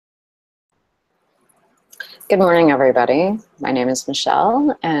Good morning, everybody. My name is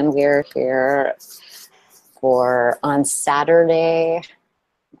Michelle, and we're here on Saturday,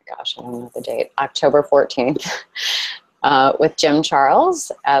 oh my gosh, I don't know the date, October 14th, with Jim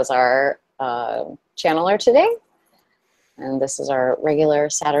Charles as our channeler today. And this is our regular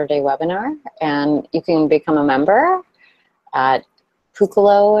Saturday webinar, and you can become a member at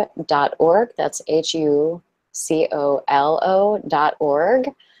hucolo.org. That's HUCOLO.org.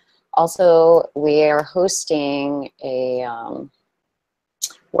 Also, we are hosting a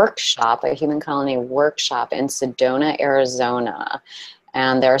workshop, a human colony workshop in Sedona, Arizona.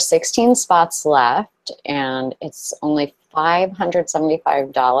 And there are 16 spots left, and it's only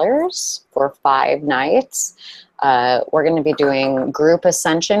 $575 for 5 nights. We're going to be doing group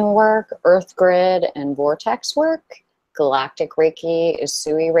ascension work, earth grid, and vortex work, Galactic Reiki,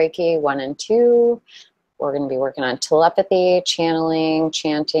 𝗖𝗢𝗡𝗧𝗏 1 and 2. We're going to be working on telepathy, channeling,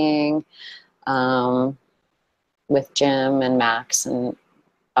 chanting, with Jim and Max and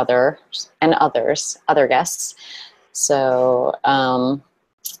other guests. So go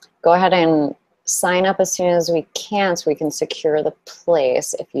ahead and sign up as soon as we can so we can secure the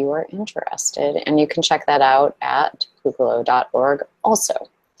place if you are interested. And you can check that out at hucolo.org also.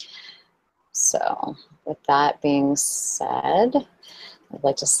 So with that being said, I'd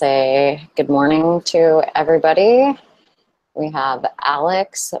like to say good morning to everybody. We have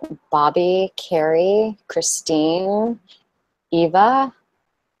Alex, Bobby, Carrie, Christine, Eva,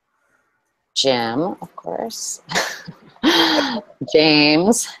 Jim, of course,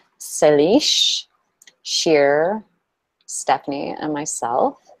 James, Salish, Sheer, Stephanie, and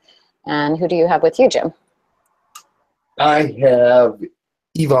myself. And who do you have with you, Jim? I have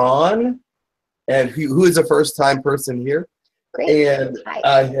Yvonne, and who is a first-time person here. Great. And hi.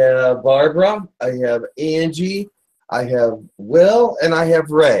 I have Barbara, I have Angie, I have Will, and I have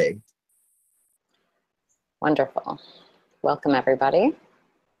Ray. Wonderful. Welcome, everybody.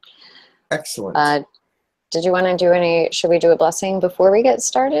 Excellent. Did you want to do should we do a blessing before we get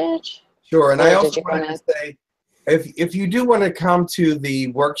started? Sure, and Or I also wanted to say, if you do want to come to the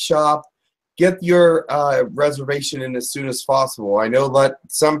workshop, get your reservation in as soon as possible. I know that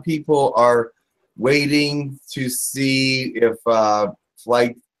some people are waiting to see if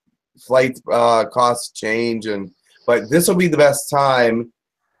flight costs change, but this will be the best time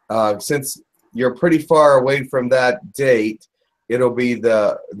since you're pretty far away from that date. It'll be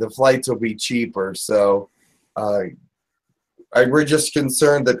the flights will be cheaper, so we're just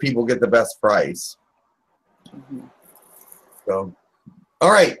concerned that people get the best price. So,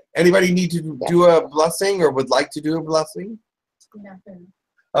 all right. Anybody need to do a blessing or would like to do a blessing? Nothing.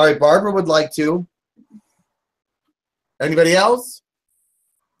 All right, Barbara would like to. Anybody else?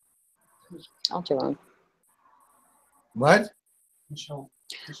 I'll do one. What?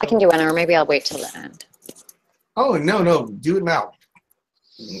 I can do one, or maybe I'll wait till the end. Oh, no, do it now.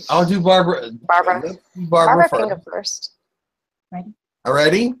 I'll do Barbara. Barbara Barbara can first. go first. Ready? All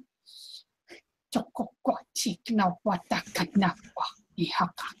ready?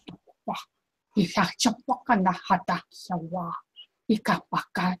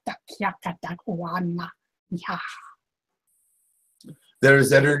 There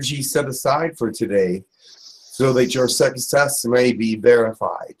is energy set aside for today so that your success may be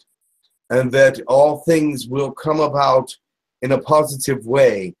verified and that all things will come about in a positive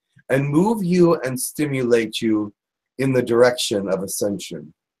way and move you and stimulate you in the direction of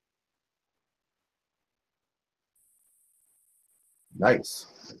ascension. Nice.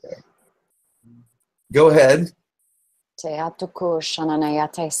 Okay. Go ahead. Teatuku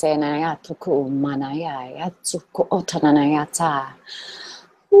shananayata senayatuku manaya yatsuku otananayata.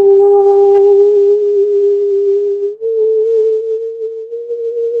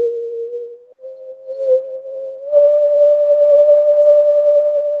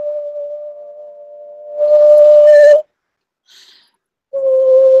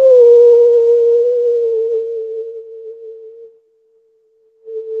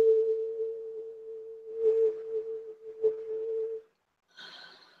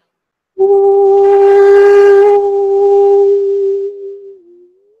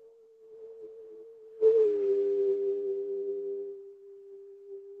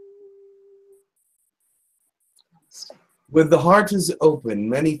 When the heart is open,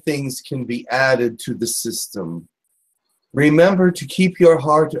 many things can be added to the system. Remember to keep your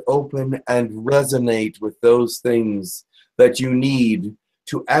heart open and resonate with those things that you need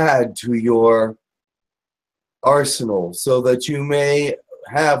to add to your arsenal so that you may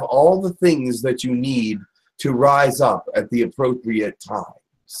have all the things that you need to rise up at the appropriate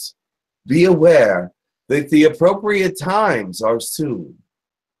times. Be aware that the appropriate times are soon.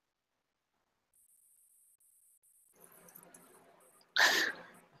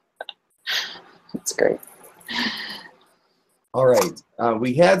 That's great. All right.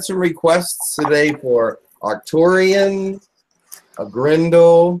 We had some requests today for Arcturian, a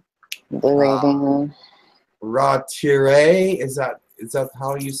Grindal, Blue Raven. 𝗪𝗘𝗕𝗓. Is that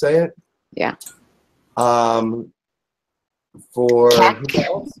how you say it? Yeah. For Kek, who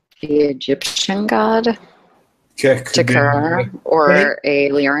else? the Egyptian god. Girk 𝗪𝗘𝗓, or a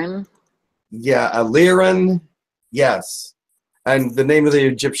Lyran. Yeah, a Lyran. Yes. And the name of the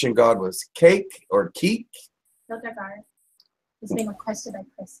Egyptian god was Cake or Keek. 𝗪𝗪𝗪. His name requested by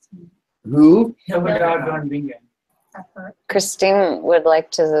Christine. Who? 𝗪𝗪𝗪𝗪𝗪𝗪𝗪𝗪. I've heard. Christine would like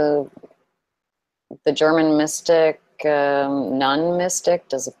to, the German mystic, nun mystic,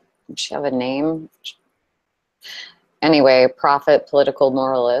 does she have a name? Anyway, prophet, political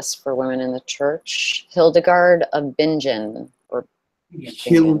moralist for women in the church. Hildegard of Bingen, or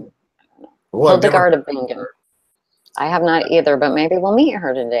Bingen. Well, I've never Hildegard of heard of Bingen. her. I have not either, but maybe we'll meet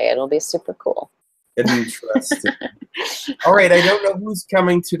her today. It'll be super cool. Interesting. All right, I don't know who's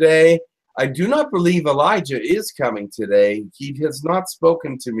coming today. I do not believe Elijah is coming today. He has not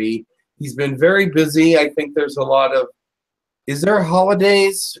spoken to me. He's been very busy. I think there's a lot of... Is there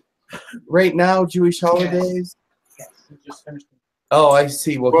holidays right now, Jewish holidays? Yes, we just finished. Oh, I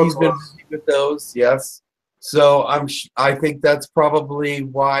see. Well, he's been busy with those, yes. So I think that's probably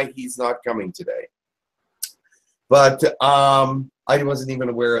why he's not coming today. But I wasn't even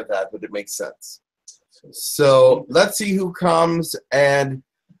aware of that, but it makes sense. So let's see who comes, and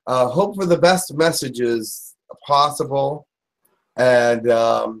hope for the best messages possible. And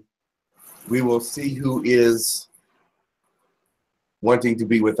we will see who is wanting to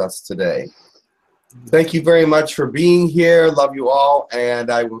be with us today. Thank you very much for being here. Love you all,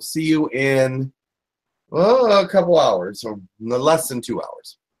 and I will see you in a couple hours, or less than 2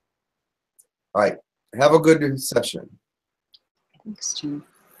 hours. All right. Have a good session. Thanks, Jim.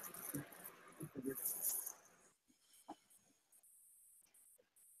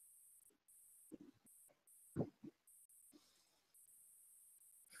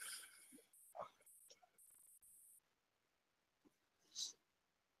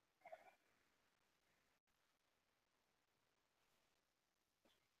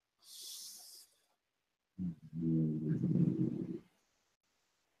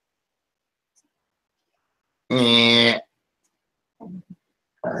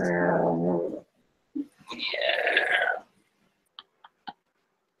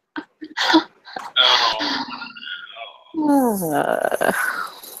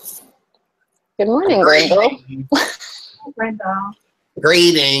 Good morning, Grindal. Grindal.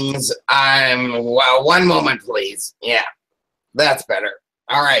 Greetings. Well, one moment, please. Yeah, that's better.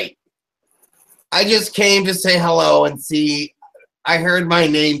 All right. I just came to say hello and see. I heard my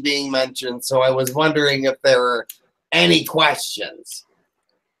name being mentioned, so I was wondering if there were any questions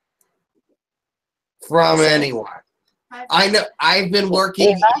from anyone. I know I've been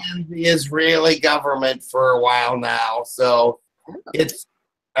working in the Israeli government for a while now, so it's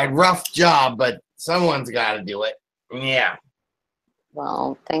a rough job, but someone's got to do it. Yeah.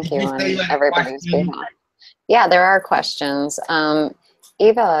 Well, thank Did you you on say you had a everybody's question? behalf. Yeah, there are questions.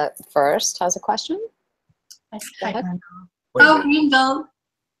 Eva first has a question. Go ahead. Wait a Oh, minute. Grindal,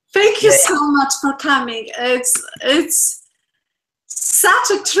 thank you Yeah. so much for coming. It's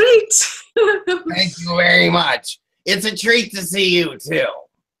such a treat. Thank you very much. It's a treat to see you too.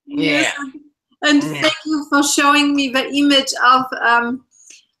 Yes, Yeah. and Yeah. thank you for showing me the image of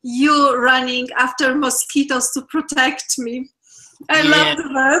you running after mosquitoes to protect me. I Yeah. loved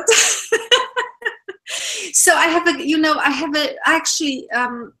that. So I have actually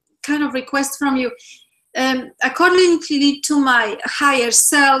kind of request from you. According to my higher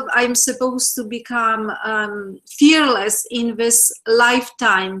self, I'm supposed to become fearless in this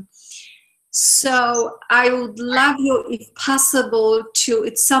lifetime. So I would love you, if possible, to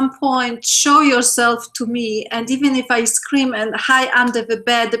at some point show yourself to me. And even if I scream and hide under the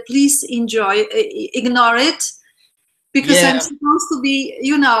bed, please ignore it. Because Yeah. I'm supposed to be,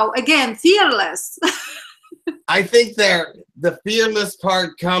 again, fearless. I think the fearless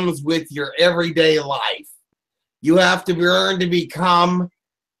part comes with your everyday life. You have to learn to become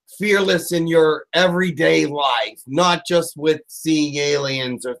fearless in your everyday life, not just with seeing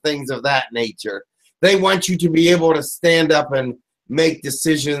aliens or things of that nature. They want you to be able to stand up and make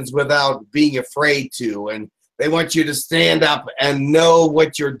decisions without being afraid to, and they want you to stand up and know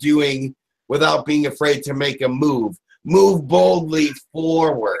what you're doing without being afraid to make a move. Move boldly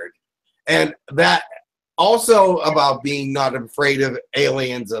forward. And that also about being not afraid of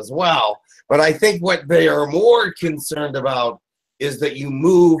aliens as well. But I think what they are more concerned about is that you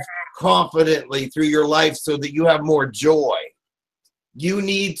move confidently through your life so that you have more joy. you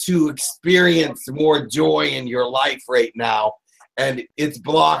need to experience more joy in your life right now, and it's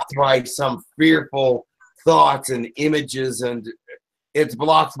blocked by some fearful thoughts and images, and it's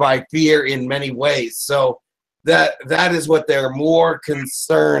blocked by fear in many ways. So that is what they're more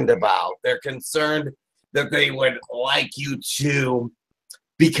concerned about. They're concerned that they would like you to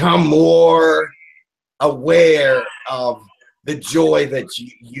become more aware of the joy that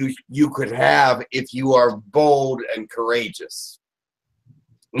you could have if you are bold and courageous.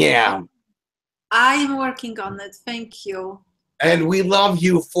 Yeah. I'm working on it. Thank you. And we love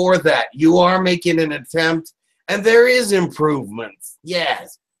you for that. You are making an attempt, and there is improvements.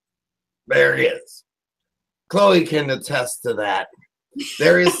 Yes, there is. Chloe can attest to that.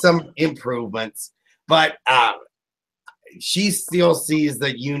 There is some improvements, but she still sees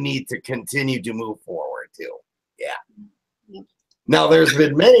that you need to continue to move forward too. Yeah. Now, there's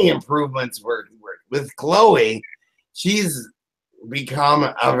been many improvements with Chloe. She's become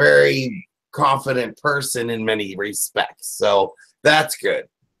a very confident person in many respects, so that's good.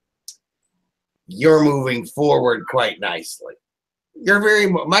 You're moving forward quite nicely. You're very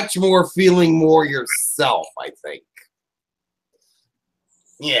much more feeling more yourself, I think.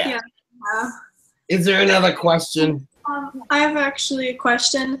 Yeah. Is there another question? I have actually a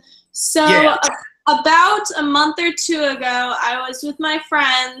question. So Yeah. About a month or two ago, I was with my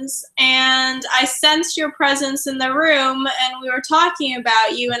friends and I sensed your presence in the room, and we were talking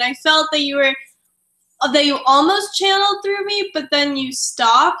about you, and I felt that you almost channeled through me, but then you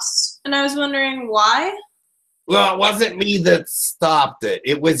stopped, and I was wondering why. Well, it wasn't me that stopped it.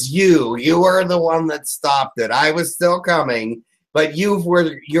 It was you. You were the one that stopped it. I was still coming, but you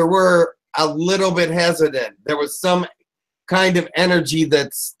were a little bit hesitant. There was some kind of energy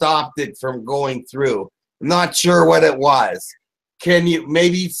that stopped it from going through. I'm not sure what it was. Can you,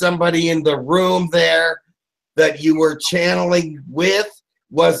 maybe somebody in the room there that you were channeling with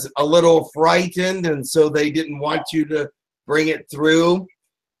was a little frightened, and so they didn't want you to bring it through.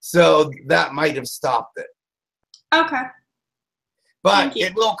 So that might have stopped it. Okay. But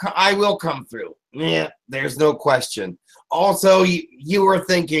it will. I will come through. Yeah, there's no question. Also, you were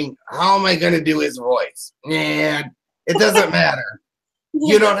thinking, how am I going to do his voice? Yeah, it doesn't matter.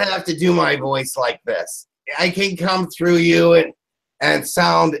 You don't have to do my voice like this. I can come through you and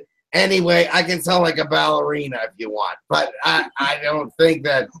sound anyway. I can sound like a ballerina if you want, but I don't think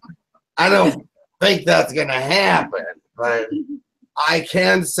that's going to happen. But I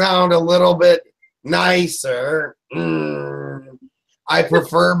can sound a little bit nicer. I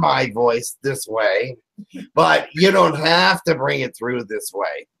prefer my voice this way, but you don't have to bring it through this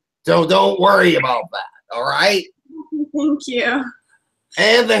way. So don't worry about that, all right? Thank you.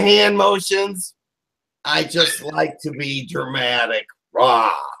 And the hand motions, I just like to be dramatic.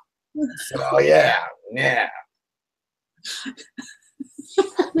 Rah. So, yeah. Thank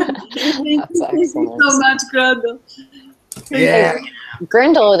you so much, Grindal. Yeah.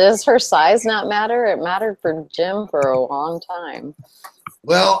 Grindal, does her size not matter? It mattered for Jim for a long time.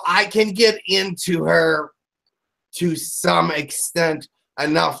 Well, I can get into her to some extent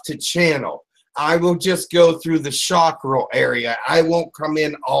enough to channel. I will just go through the chakra area. I won't come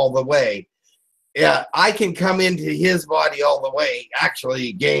in all the way. Yeah, I can come into his body all the way. Actually,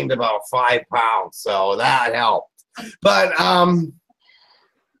 he gained about 5 pounds, so that helped. But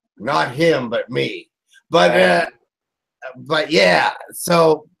not him, but me. But yeah,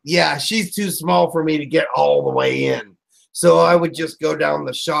 so yeah, she's too small for me to get all the way in. So I would just go down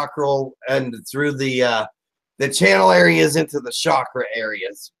the chakra and through the channel areas into the chakra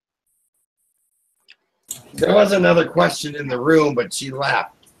areas. There was another question in the room, but she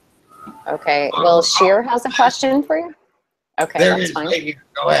left. Okay. Well, Sheer has a question for you. Okay, There that's is fine. right here.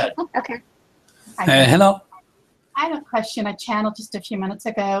 Go ahead. Okay. Hello. I have a question I channeled just a few minutes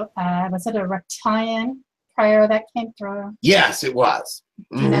ago. Was it a reptilian prayer that came through? Yes, it was.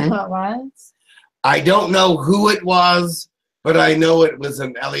 Do you know who it was? I don't know who it was, but I know it was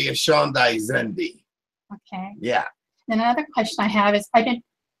an 𝗖𝗢𝗡𝗧𝗡𝗡𝗧. Okay. Yeah. And another question I have is, I've been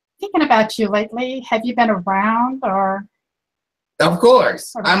thinking about you lately. Have you been around or? Of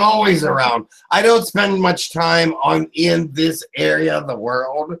course. I'm always around. I don't spend much time in this area of the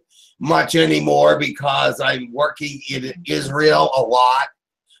world much anymore because I'm working in Israel a lot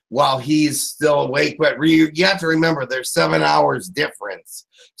while he's still awake. But you have to remember, there's 7 hours difference.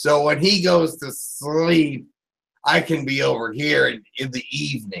 So when he goes to sleep, I can be over here in the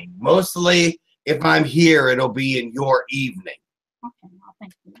evening. Mostly, if I'm here, it'll be in your evening. Okay, well,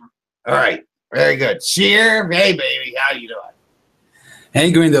 thank you. All right. Very good. Sheer, hey, baby. How you doing?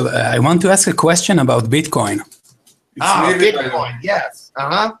 Hey, Grindal. I want to ask a question about Bitcoin. Bitcoin. Yes.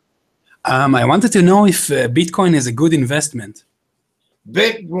 Uh-huh. I wanted to know if Bitcoin is a good investment.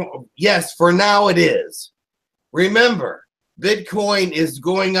 Yes, for now it is. Remember, Bitcoin is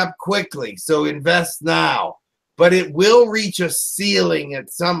going up quickly, so invest now. But it will reach a ceiling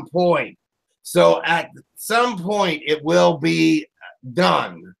at some point. So at some point, it will be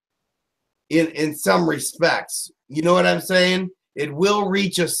done in some respects. You know what I'm saying? It will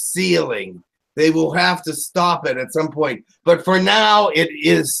reach a ceiling. They will have to stop it at some point. But for now, it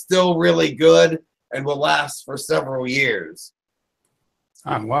is still really good and will last for several years.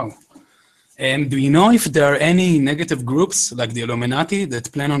 Ah, wow. And do you know if there are any negative groups like the Illuminati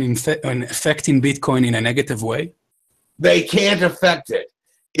that plan on affecting Bitcoin in a negative way? They can't affect it.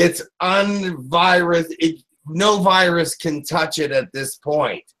 It's unvirus. No virus can touch it at this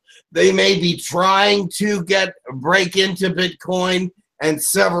point. They may be trying to break into Bitcoin and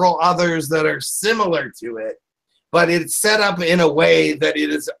several others that are similar to it, but it's set up in a way that it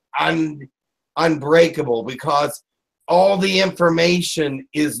is unbreakable because all the information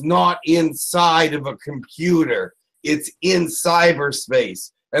is not inside of a computer. It's in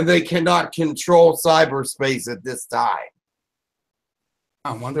cyberspace, and they cannot control cyberspace at this time.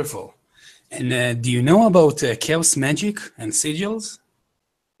 Ah, wonderful. And do you know about chaos magic and sigils?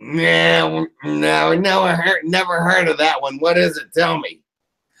 No, never heard of that one. What is it? Tell me.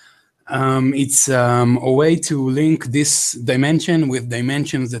 It's a way to link this dimension with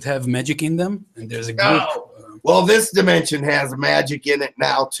dimensions that have magic in them. And there's a group. Oh, well, this dimension has magic in it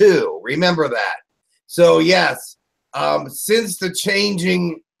now, too. Remember that. So, yes, since the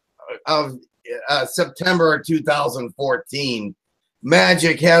changing of September 2014,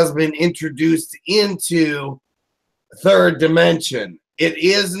 magic has been introduced into third dimension. It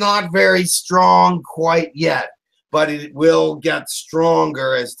is not very strong quite yet, but it will get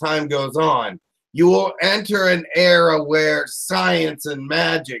stronger as time goes on. You will enter an era where science and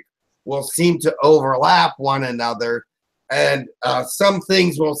magic will seem to overlap one another, and some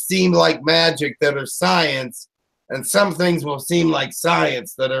things will seem like magic that are science, and some things will seem like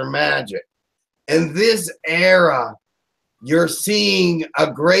science that are magic. In this era, you're seeing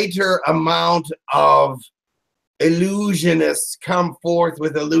a greater amount of illusionists come forth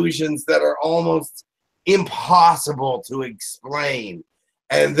with illusions that are almost impossible to explain,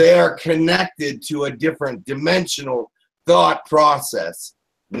 and they are connected to a different dimensional thought process.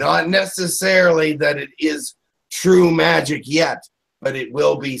 Not necessarily that it is true magic yet, but it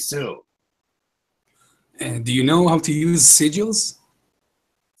will be soon. Do you know how to use sigils?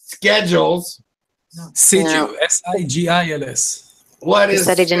 Schedules. Sigil, No. S-I-G-I-L-S. What He is?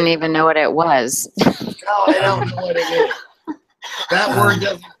 said he didn't even know what it was. No, I don't know what it is. That word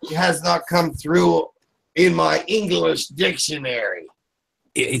has not come through in my English dictionary.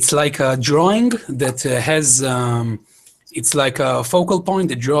 It's like a drawing that has, it's like a focal point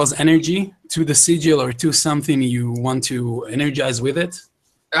that draws energy to the sigil or to something you want to energize with it.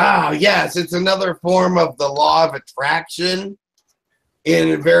 Ah, yes, it's another form of the law of attraction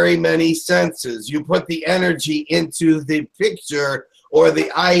in very many senses. You put the energy into the picture or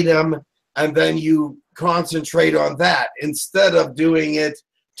the item, and then you concentrate on that. Instead of doing it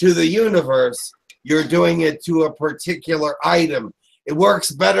to the universe, you're doing it to a particular item. It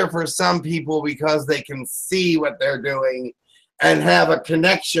works better for some people because they can see what they're doing and have a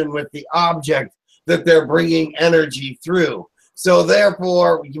connection with the object that they're bringing energy through. So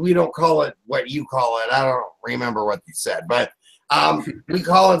therefore, we don't call it what you call it. I don't remember what you said, but we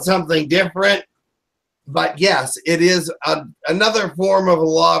call it something different. But yes, it is another form of a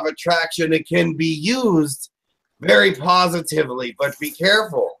law of attraction. It can be used very positively, but be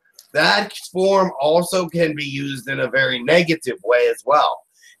careful. That form also can be used in a very negative way as well,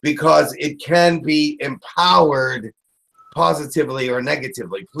 because it can be empowered positively or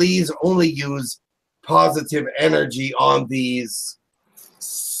negatively. Please only use positive energy on these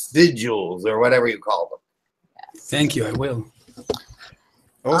sigils or whatever you call them. Thank you, I will.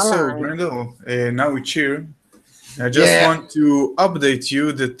 Also, Alright. Grindal, now it's here. I just want to update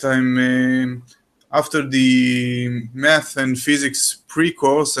you that I'm after the math and physics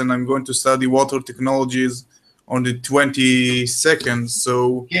pre-course, and I'm going to study water technologies on the 22nd.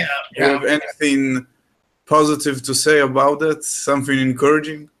 So, do you have anything positive to say about that? Something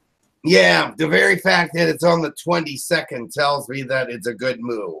encouraging? Yeah, the very fact that it's on the 22nd tells me that it's a good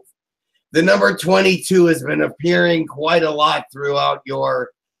move. The number 22 has been appearing quite a lot throughout your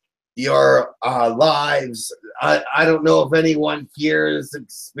lives. I don't know if anyone here is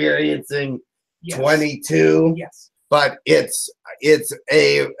experiencing 22. Yes. But it's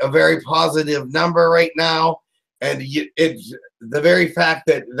a very positive number right now, and the very fact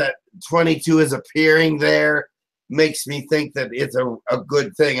that 22 is appearing there makes me think that it's a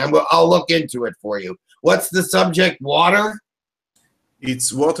good thing. I'll look into it for you. What's the subject? Water?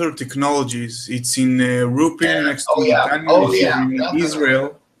 It's water technologies. It's in Rupin next to Tanya, in definitely.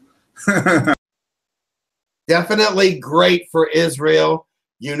 Israel. Definitely great for Israel.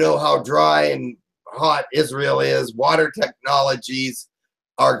 You know how dry and hot Israel is. Water technologies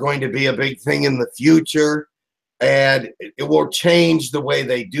are going to be a big thing in the future, and it will change the way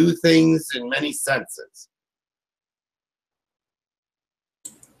they do things in many senses.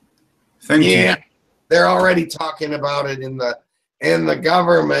 Thank you. They're already talking about it in the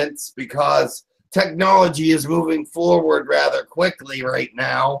governments because technology is moving forward rather quickly right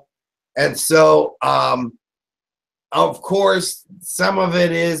now. And so, of course, some of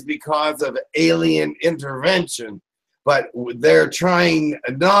it is because of alien intervention, but they're trying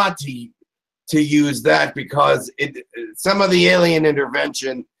not to use that because some of the alien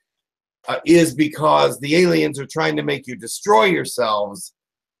intervention is because the aliens are trying to make you destroy yourselves,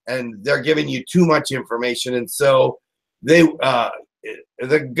 and they're giving you too much information. And so the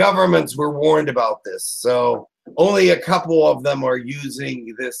governments were warned about this. So only a couple of them are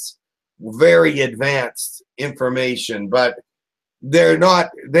using this very advanced information, but they're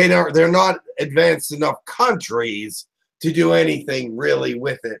not advanced enough countries to do anything really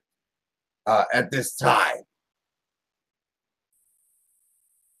with it at this time.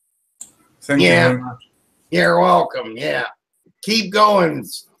 Thank you very much. You're welcome. Yeah, keep going,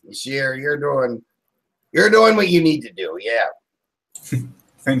 Sheer. You're doing what you need to do. Yeah.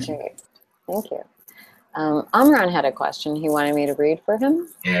 Thank you. Okay. Thank you. Amran had a question he wanted me to read for him.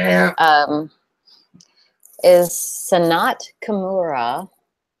 Yeah. Is 𝗪𝗡𝗕𝗓𝗓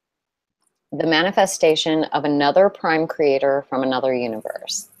the manifestation of another prime creator from another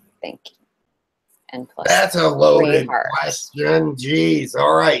universe? Thank you. And plus, that's a loaded question. Jeez.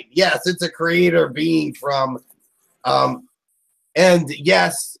 All right. Yes, it's a creator being from, and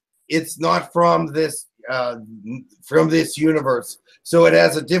yes, it's not from this universe. So it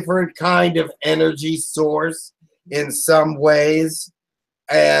has a different kind of energy source in some ways,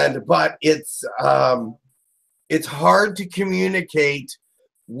 but it's hard to communicate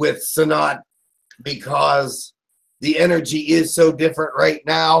with 𝗪𝗡 because the energy is so different right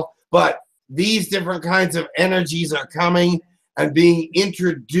now. But these different kinds of energies are coming and being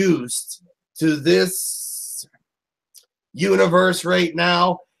introduced to this universe right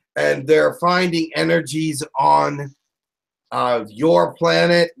now, and they're finding energies on your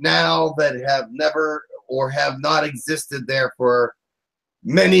planet now that have never or have not existed there for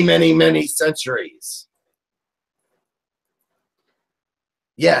many, many, many centuries.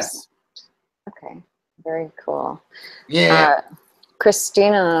 Yes. Okay. Very cool. Yeah.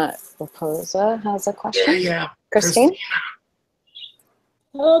 Christina Raposa has a question. Yeah. Christine?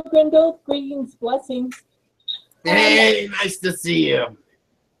 Hello, Grindal. Greetings, blessings. Hey, nice to see you.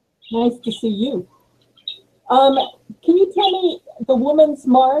 Nice to see you. Can you tell me the Women's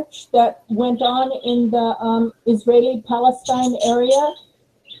March that went on in the Israeli-Palestine area?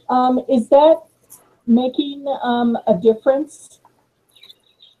 Is that making a difference?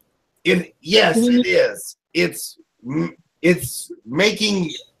 Yes, it is. It's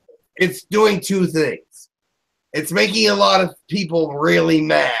doing two things. It's making a lot of people really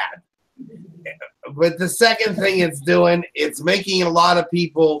mad. But the second thing it's doing, it's making a lot of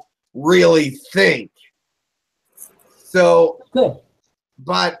people really think. So good.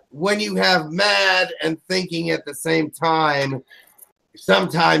 But when you have mad and thinking at the same time,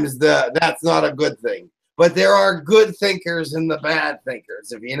 sometimes that's not a good thing. But there are good thinkers and the bad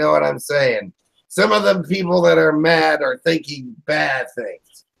thinkers, if you know what I'm saying. Some of the people that are mad are thinking bad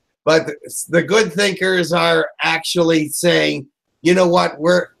things. But the good thinkers are actually saying, you know what,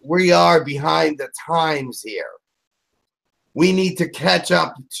 we are behind the times here. We need to catch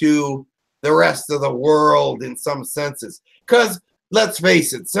up to the rest of the world in some senses. Because let's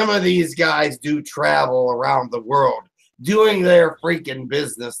face it, some of these guys do travel around the world doing their freaking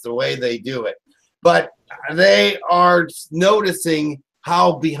business the way they do it. But they are noticing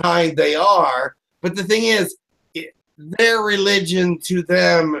how behind they are. But the thing is, their religion to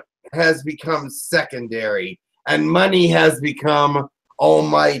them has become secondary, and money has become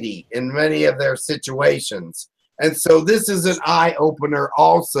almighty in many of their situations. And so this is an eye-opener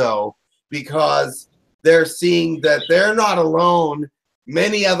also, because they're seeing that they're not alone.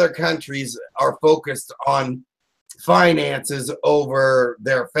 Many other countries are focused on finances over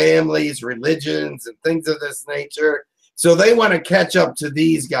their families, religions, and things of this nature. So they want to catch up to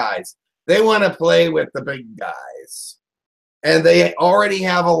these guys. They want to play with the big guys. And they already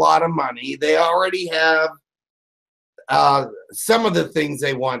have a lot of money. They already have some of the things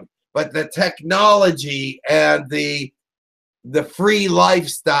they want. But the technology and the free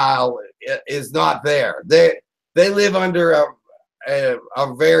lifestyle is not there. They live under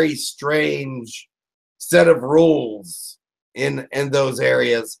a very strange set of rules in those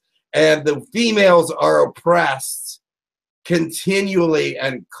areas, and the females are oppressed continually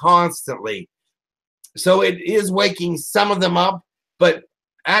and constantly. So it is waking some of them up, but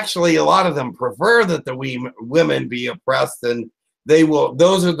actually a lot of them prefer that the women be oppressed, and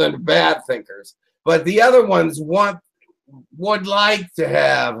those are the bad thinkers. But the other ones would like to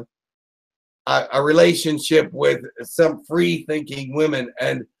have a relationship with some free-thinking women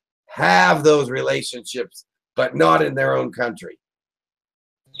and have those relationships, but not in their own country.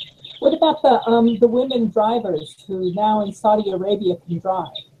 What about the women drivers who now in Saudi Arabia can drive?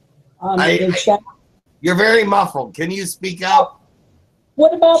 You're very muffled. Can you speak up?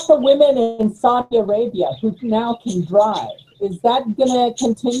 What about the women in Saudi Arabia who now can drive? Is that going to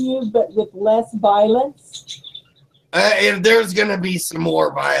continue, but with less violence? There's going to be some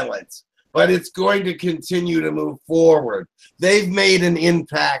more violence, but it's going to continue to move forward. They've made an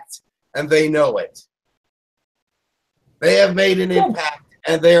impact, and they know it. They have made an impact,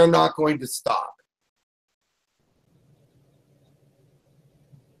 and they are not going to stop.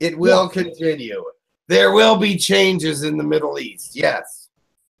 It will continue. There will be changes in the Middle East. Yes.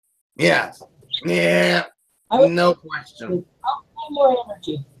 Yes. Yeah. No question. More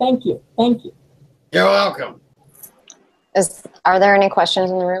energy. Thank you. Thank you. You're welcome. Are there any questions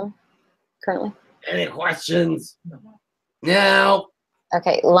in the room currently? Any questions? No.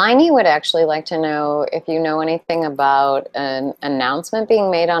 Okay, Liney would actually like to know if you know anything about an announcement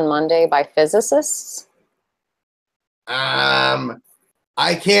being made on Monday by physicists.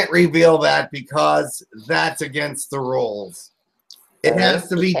 I can't reveal that because that's against the rules. It has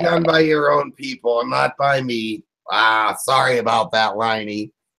to be done by your own people and not by me. Sorry about that,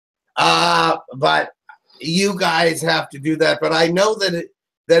 Liney. But you guys have to do that. But I know that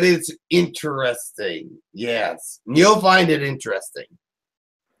it's interesting. Yes, you'll find it interesting.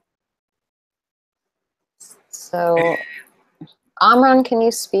 So, Amran, can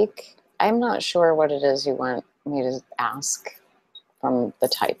you speak? I'm not sure what it is you want me to ask from the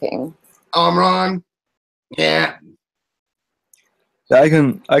typing. Amran? Yeah. Yeah,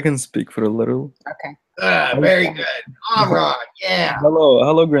 I can speak for a little. Okay. Very good. Amran, yeah.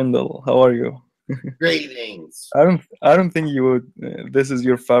 Hello, Grindal. How are you? Greetings. I don't think you would. This is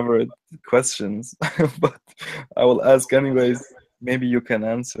your favorite questions, but I will ask anyways. Maybe you can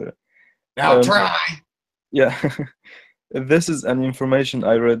answer. I'll try. Yeah, this is an information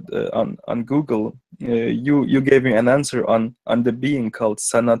I read on Google. You gave me an answer on the being called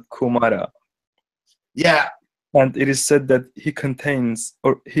𝗪𝗪𝗡𝗧𝗧. Yeah. And it is said that he contains,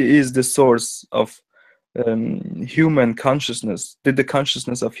 or he is the source of human consciousness, the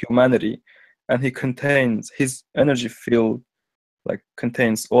consciousness of humanity, and he contains, his energy field like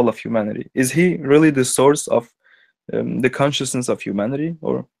contains all of humanity. Is he really the source of the consciousness of humanity,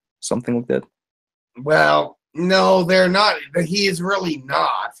 or something like that? Well, no, they're not. He is really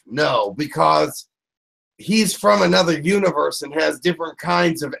not. No, because he's from another universe and has different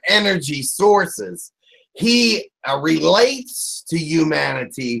kinds of energy sources. He relates to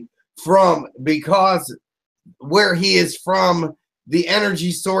humanity because where he is from, the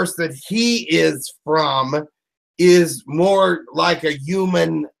energy source that he is from is more like a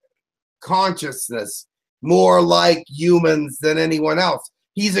human consciousness, more like humans than anyone else.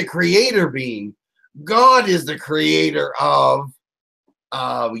 He's a creator being. God is the creator of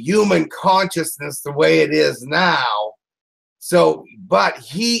human consciousness the way it is now. So, but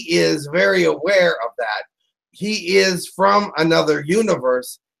he is very aware of that. He is from another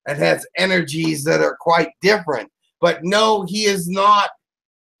universe and has energies that are quite different. But no, he is not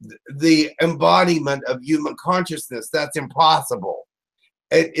the embodiment of human consciousness. That's impossible.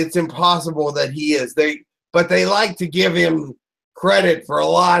 It's impossible that he is. But they like to give him credit for a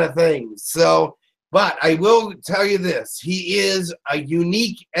lot of things. So, but I will tell you this, he is a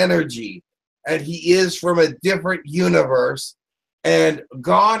unique energy, and he is from a different universe, and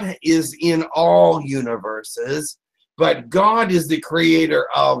God is in all universes, but God is the creator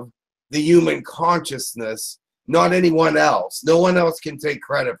of the human consciousness, not anyone else. No one else can take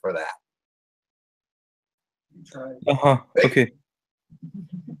credit for that. Okay.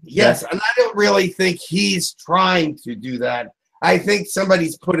 Yes, and I don't really think he's trying to do that. I think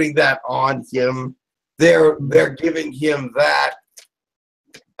somebody's putting that on him. They're giving him that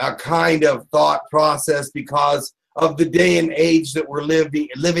a kind of thought process because of the day and age that we're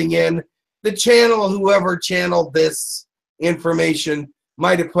living in. The channel, whoever channeled this information,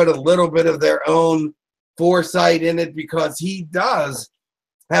 might have put a little bit of their own foresight in it, because he does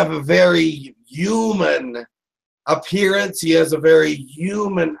have a very human appearance. He has a very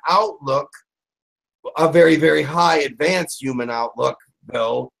human outlook, a very, very high advanced human outlook,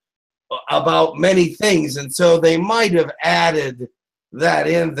 though, about many things. And so they might have added that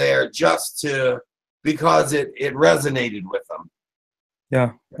in there just to, because it resonated with them.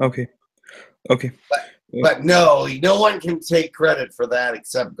 Yeah. Okay. Okay. But no one can take credit for that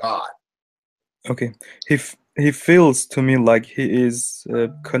except God. Okay. He feels to me like he is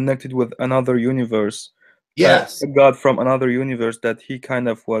connected with another universe. Yes. A God from another universe that he kind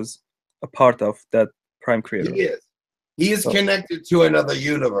of was a part of, that prime creator. He is. He is connected to another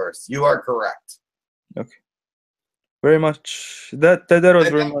universe. You are correct. Okay. Very much. That was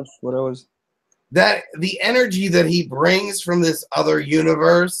very much what I was. That the energy that he brings from this other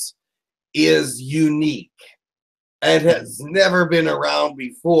universe is unique and has never been around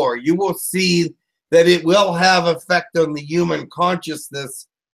before. You will see that it will have effect on the human consciousness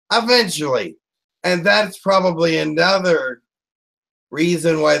eventually. And that's probably another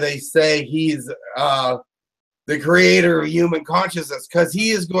reason why they say he's the creator of human consciousness, because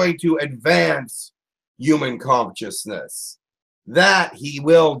he is going to advance human consciousness. That he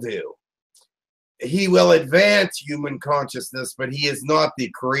will do. He will advance human consciousness, but he is not the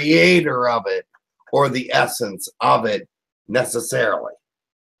creator of it or the essence of it necessarily.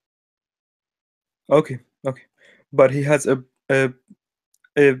 Okay, okay. But he has a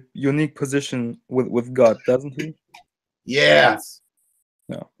unique position with God, doesn't he? Yes.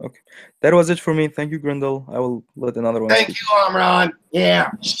 No, okay. That was it for me. Thank you, Grindal. I will let another one Thank speak. you, Amran. Yeah.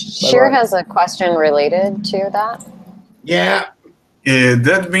 Shir has a question related to that. Yeah.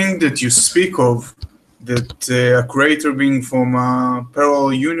 That being that you speak of, that a creator being from a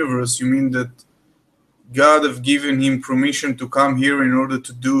parallel universe, you mean that God have given him permission to come here in order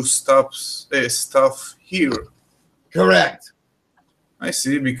to do stuff here? Correct. I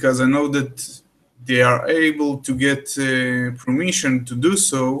see, because I know that they are able to get permission to do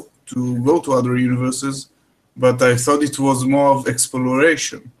so, to go to other universes, but I thought it was more of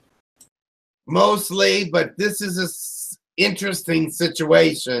exploration. Mostly, but this is an interesting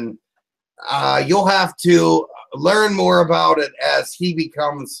situation. You'll have to learn more about it as he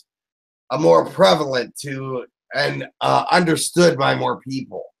becomes more prevalent to and understood by more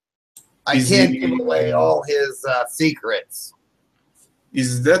people. I can't give away all his secrets.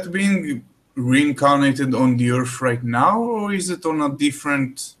 Is that being reincarnated on the Earth right now, or is it on a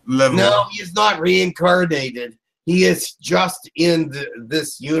different level? No, he's not reincarnated. He is just in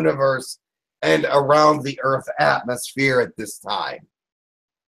this universe and around the Earth atmosphere at this time.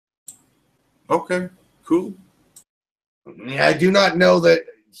 Okay, cool. I do not know that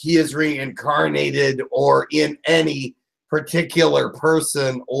he is reincarnated or in any particular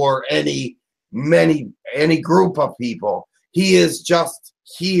person or any group of people. He is just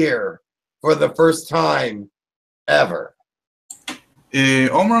here for the first time ever.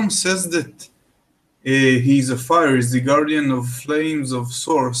 Omram says that he's a fire, is the guardian of flames of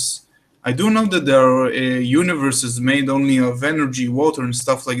source. I do know that there are universes made only of energy, water, and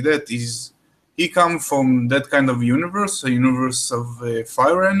stuff like that. Is he come from that kind of universe, a universe of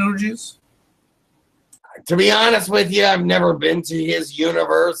fire energies? To be honest with you, I've never been to his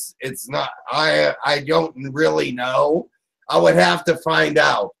universe. It's not, I don't really know. I would have to find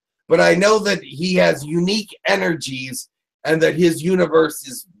out. But I know that he has unique energies and that his universe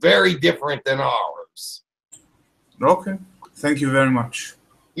is very different than ours. Okay. Thank you very much.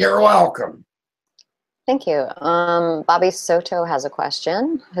 You're welcome. Thank you. Bobby Soto has a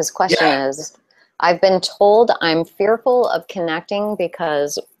question. His question is, I've been told I'm fearful of connecting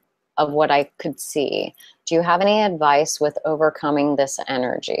because of what I could see. Do you have any advice with overcoming this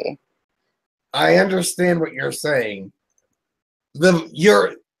energy? I understand what you're saying.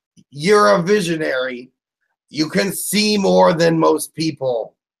 You're a visionary. You can see more than most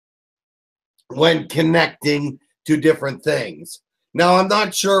people when connecting to different things. Now, I'm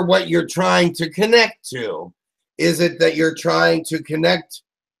not sure what you're trying to connect to. Is it that you're trying to connect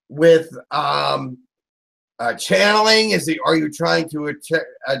with channeling? Are you trying to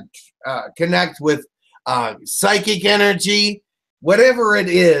connect with psychic energy? Whatever it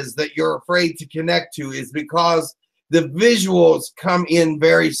is that you're afraid to connect to is because the visuals come in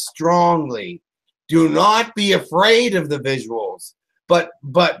very strongly. Do not be afraid of the visuals, but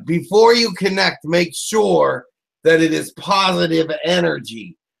before you connect, make sure that it is positive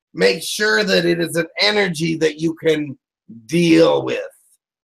energy. Make sure that it is an energy that you can deal with,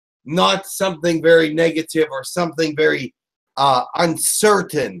 not something very negative or something very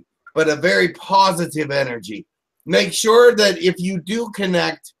uncertain, but a very positive energy. Make sure that if you do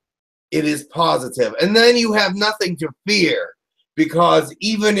connect, it is positive. And then you have nothing to fear, because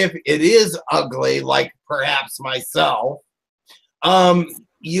even if it is ugly, like perhaps myself,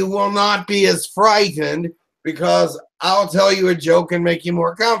 you will not be as frightened because I'll tell you a joke and make you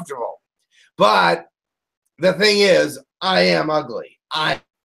more comfortable. But the thing is, I am ugly. I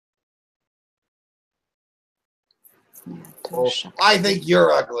think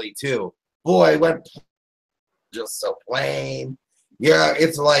you're ugly too. Boy, what just so plain. Yeah,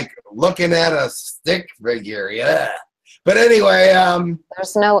 it's like looking at a stick figure. Yeah. But anyway,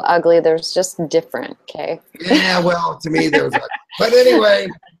 there's no ugly, there's just different, okay? Yeah, well, to me there's ugly. But anyway,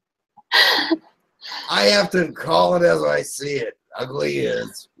 I have to call it as I see it. Ugly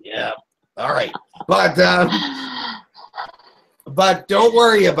is, yeah. All right. But don't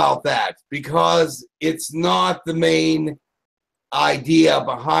worry about that because it's not the main idea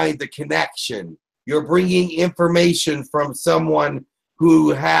behind the connection. You're bringing information from someone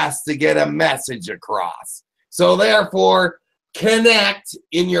who has to get a message across. So therefore, connect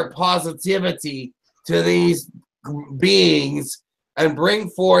in your positivity to these beings and bring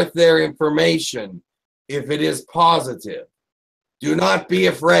forth their information if it is positive. Do not be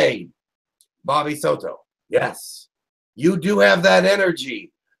afraid. Bobby Soto, yes, you do have that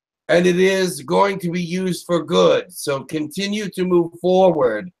energy and it is going to be used for good. So continue to move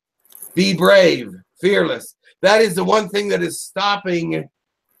forward. Be brave, fearless. That is the one thing that is stopping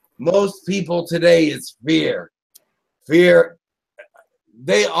most people today is fear. Fear.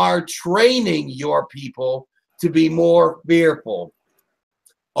 They are training your people to be more fearful.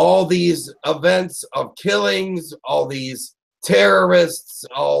 All these events of killings, all these terrorists,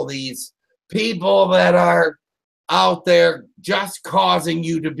 all these people that are out there just causing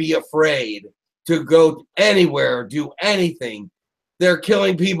you to be afraid to go anywhere, do anything. They're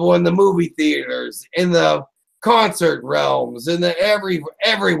killing people in the movie theaters, in the concert realms, in the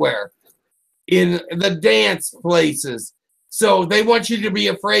everywhere, in the dance places. So they want you to be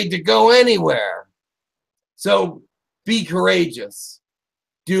afraid to go anywhere. So be courageous.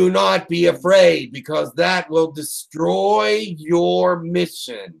 Do not be afraid because that will destroy your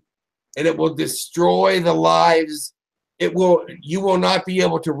mission and it will destroy the lives. You will not be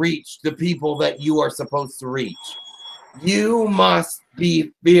able to reach the people that you are supposed to reach. You must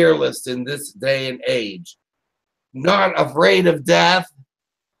be fearless in this day and age. Not afraid of death,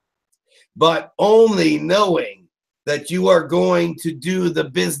 but only knowing that you are going to do the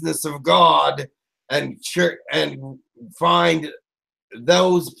business of God and find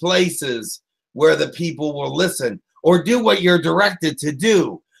those places where the people will listen or do what you're directed to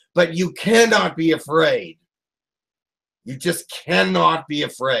do. But you cannot be afraid. You just cannot be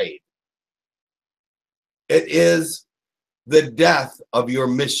afraid. It is the death of your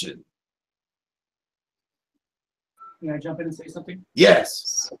mission. Can I jump in and say something?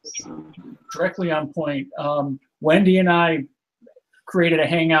 Yes. Directly on point. Wendy and I created a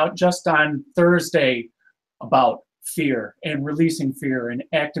hangout just on Thursday about fear and releasing fear and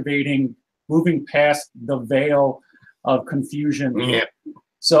activating, moving past the veil of confusion. Yeah.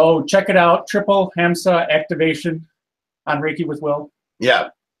 So check it out, Triple Hamsa activation on Reiki with Will. Yeah.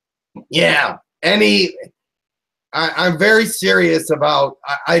 Yeah. I'm very serious about,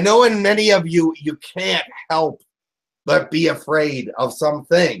 I know in many of you, you can't help but be afraid of some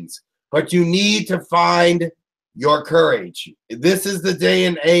things, but you need to find your courage. This is the day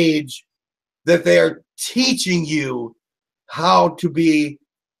and age that they are teaching you how to be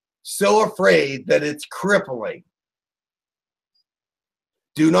so afraid that it's crippling.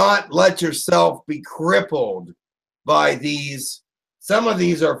 Do not let yourself be crippled by these. Some of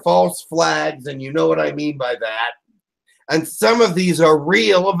these are false flags, and you know what I mean by that. And some of these are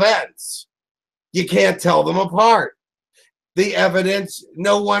real events. You can't tell them apart. The evidence,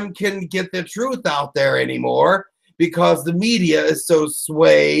 no one can get the truth out there anymore because the media is so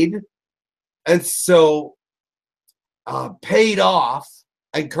swayed and so paid off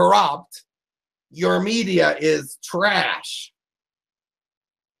and corrupt. Your media is trash.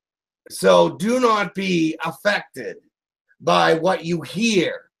 So do not be affected by what you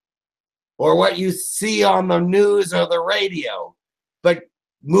hear or what you see on the news or the radio, but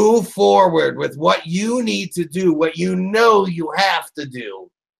move forward with what you need to do, what you know you have to do.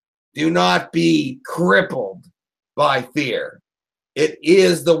 Do not be crippled by fear. It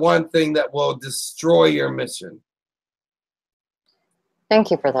is the one thing that will destroy your mission. Thank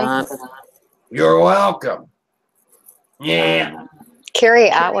you for that. You're welcome. Yeah. Carrie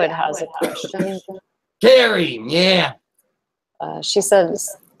Atwood has a question. Carrie, yeah. She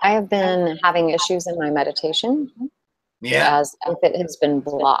says, I have been having issues in my meditation. Yeah. As if it has been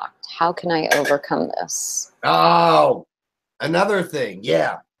blocked. How can I overcome this? Oh, another thing.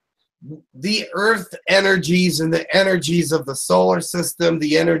 Yeah. The earth energies and the energies of the solar system,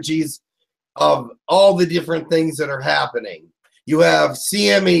 the energies of all the different things that are happening. You have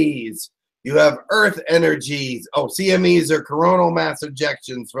CMEs. You have Earth energies. Oh, CMEs are coronal mass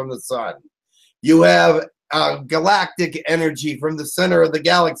ejections from the sun. You have galactic energy from the center of the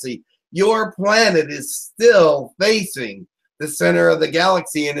galaxy. Your planet is still facing the center of the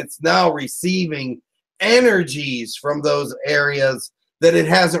galaxy, and it's now receiving energies from those areas that it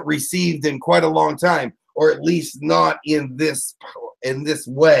hasn't received in quite a long time, or at least not in this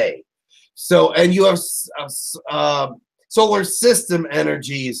way. So, and you have solar system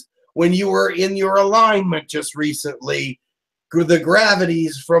energies. When you were in your alignment just recently, the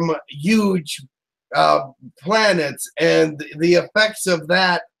gravities from huge planets and the effects of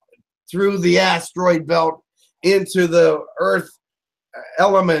that through the asteroid belt into the Earth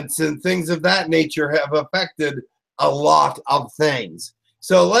elements and things of that nature have affected a lot of things.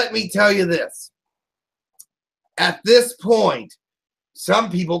 So let me tell you this. At this point, some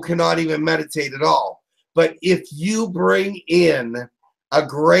people cannot even meditate at all. But if you bring in a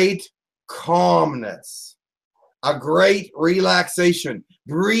great calmness, a great relaxation,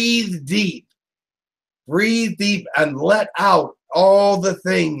 breathe deep and let out all the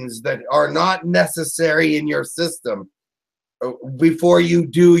things that are not necessary in your system before you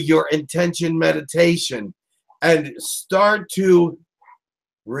do your intention meditation, and start to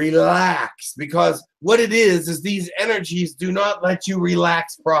relax, because what it is these energies do not let you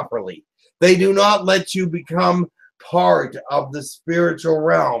relax properly. They do not let you become part of the spiritual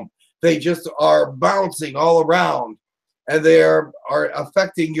realm. They just are bouncing all around, and they are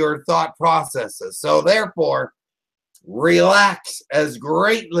affecting your thought processes. So therefore, relax as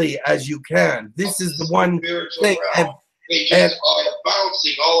greatly as you can. This is the one thing. They just are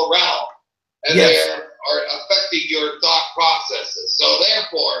bouncing all around, and they are affecting your thought processes. So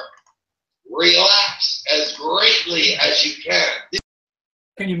therefore, relax as greatly as you can.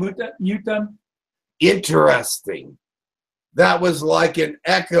 Can you mute them? Interesting. That was like an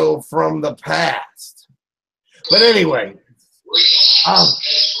echo from the past. But anyway,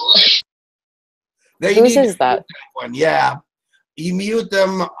 they whose need is that? one. Yeah, you mute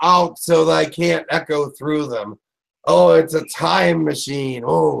them out so they can't echo through them. Oh, it's a time machine.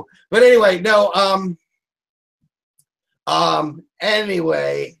 Oh, but anyway, no.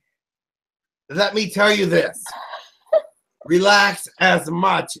 Anyway, let me tell you this. Relax as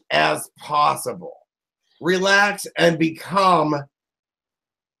much as possible. Relax and become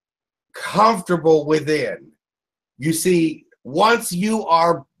comfortable within. You see, once you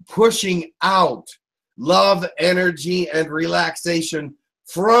are pushing out love, energy, and relaxation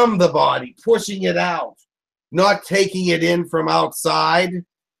from the body, pushing it out, not taking it in from outside,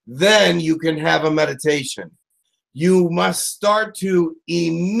 then you can have a meditation. You must start to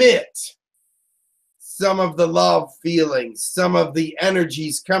emit some of the love feelings, some of the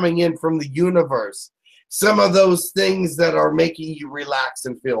energies coming in from the universe, some of those things that are making you relax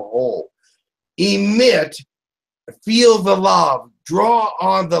and feel whole. Emit, feel the love, draw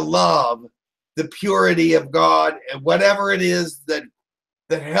on the love, the purity of God, and whatever it is that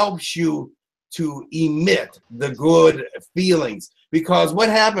helps you to emit the good feelings. Because what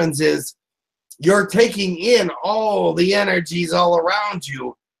happens is you're taking in all the energies all around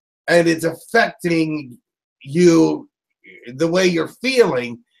you, and it's affecting you the way you're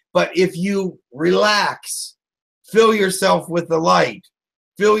feeling. But if you relax, fill yourself with the light,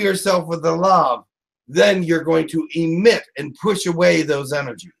 fill yourself with the love, then you're going to emit and push away those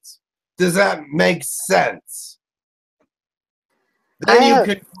energies. Does that make sense? Then you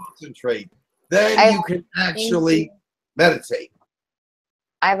can concentrate. Then you can actually meditate.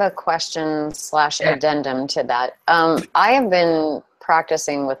 I have a question / addendum to that. I have been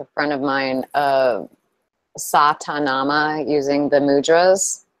practicing with a friend of mine Satanama using the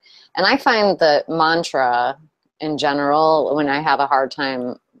mudras. And I find the mantra in general, when I have a hard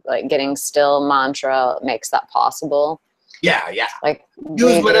time like getting still, mantra makes that possible. Yeah. Like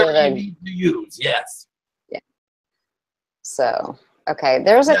use whatever you need to use. Yes. Yeah. So, okay.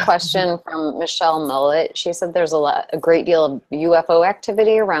 There's a question from Michelle Mullet. She said there's a great deal of UFO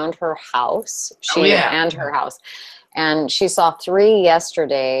activity around her house. And her house. And she saw 3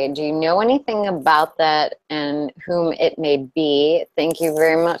 yesterday. Do you know anything about that and whom it may be? Thank you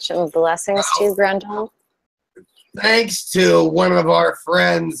very much, and blessings to you, Grindal. Thanks to one of our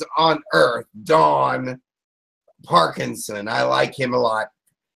friends on Earth, Don Parkinson. I like him a lot.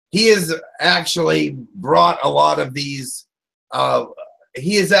 He has actually brought a lot of these,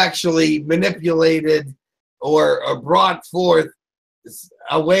 he has actually manipulated or brought forth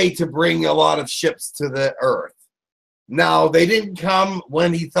a way to bring a lot of ships to the Earth. Now, they didn't come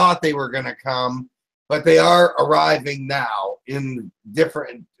when he thought they were going to come, but they are arriving now in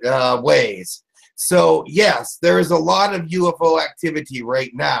different ways. So yes, there is a lot of UFO activity right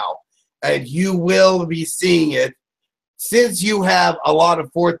now, and you will be seeing it. Since you have a lot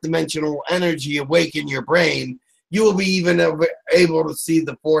of fourth dimensional energy awake in your brain, you will be even able to see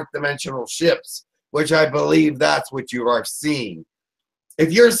the fourth dimensional ships, which I believe that's what you are seeing.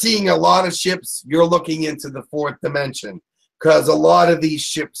 If you're seeing a lot of ships, you're looking into the fourth dimension, because a lot of these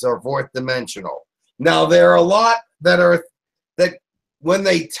ships are fourth dimensional. Now, there are a lot that when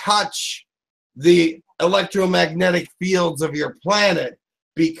they touch the electromagnetic fields of your planet,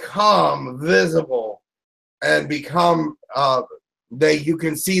 become visible and become you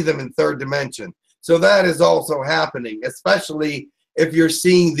can see them in third dimension. So that is also happening, especially if you're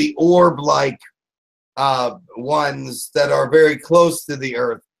seeing the orb-like ones that are very close to the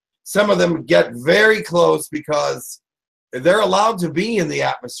Earth. Some of them get very close because they're allowed to be in the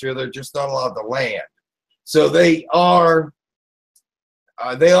atmosphere. They're just not allowed to land. So they are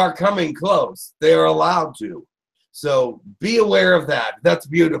coming close. They are allowed to. So be aware of that. That's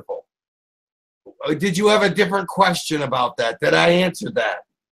beautiful. Did you have a different question about that? Did I answer that?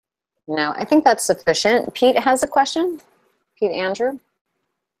 No, I think that's sufficient. Pete has a question. Pete Andrew.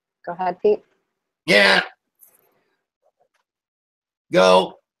 Go ahead, Pete. Yeah.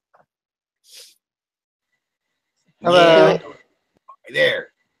 Go. Hello. Yeah. There.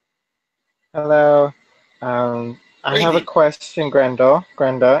 Hello. I have a question, Grindal.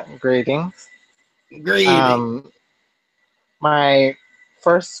 Greetings. Greetings. My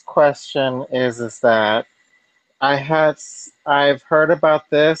first question is that I've heard about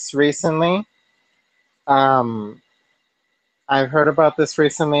this recently. I've heard about this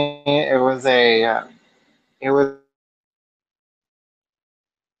recently. It was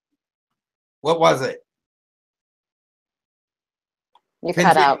What was it? You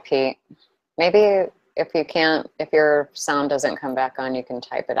cut out, Pete. Maybe if your sound doesn't come back on, you can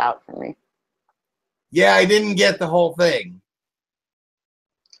type it out for me. Yeah, I didn't get the whole thing.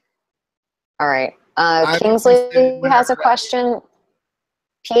 All right. Kingsley has a question.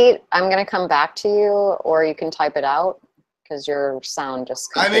 Pete, I'm going to come back to you, or you can type it out because your sound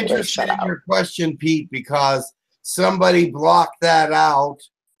just I'm interested in your question, Pete, because somebody blocked that out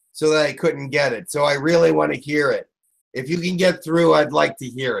so that I couldn't get it. So I really want to hear it. If you can get through, I'd like to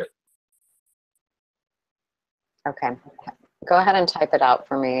hear it. Okay. Go ahead and type it out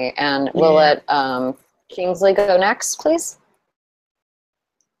for me, and we'll let Kingsley go next, please.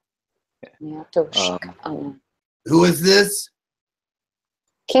 You have to who is this?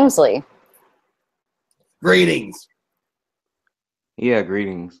 Kingsley. Greetings. Yeah,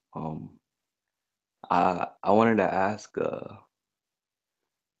 greetings. I wanted to ask,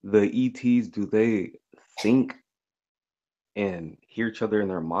 the ETs, do they think and hear each other in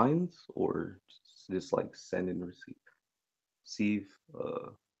their minds, or just like send and receive?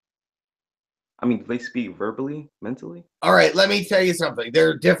 I mean, do they speak verbally, mentally? All right, let me tell you something. There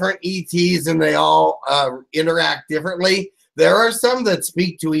are different ETs, and they all interact differently. There are some that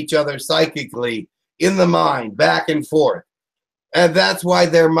speak to each other psychically in the mind, back and forth. And that's why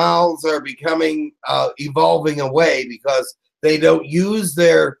their mouths are becoming, evolving away, because they don't use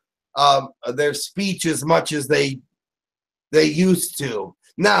their speech as much as they used to.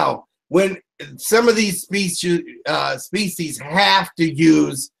 Now, when some of these species have to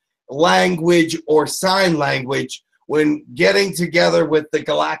use language or sign language when getting together with the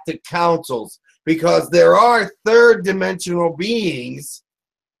galactic councils, because there are third dimensional beings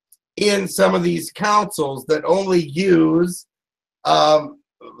in some of these councils that only use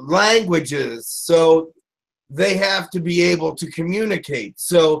languages, so they have to be able to communicate.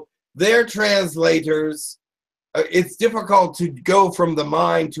 So their translators, it's difficult to go from the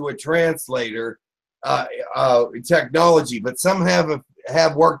mind to a translator technology, but some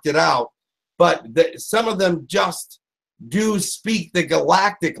have worked it out. But some of them just do speak the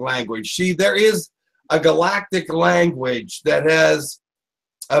galactic language. See, there is a galactic language that has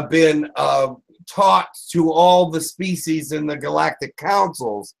been taught to all the species in the galactic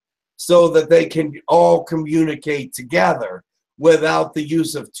councils so that they can all communicate together without the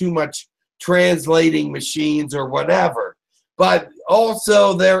use of too much translating machines or whatever. But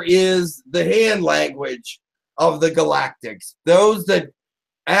also there is the hand language of the galactics. Those that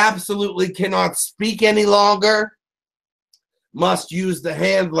absolutely cannot speak any longer must use the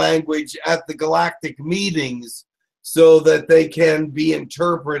hand language at the galactic meetings so that they can be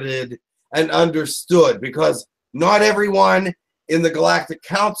interpreted and understood, because not everyone in the Galactic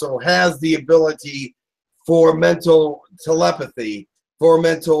Council has the ability for mental telepathy, for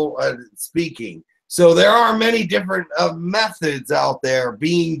mental speaking. So there are many different methods out there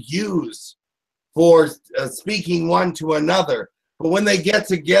being used for speaking one to another. But when they get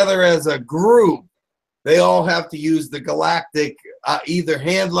together as a group, they all have to use the galactic either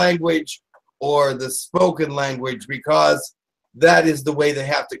hand language or the spoken language, because that is the way they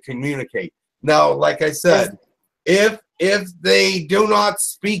have to communicate. Now, like I said, if they do not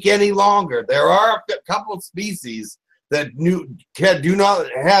speak any longer, there are a couple of species that do not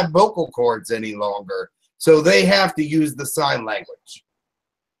have vocal cords any longer, so they have to use the sign language.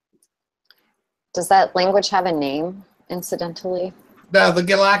 Does that language have a name, incidentally? Now, the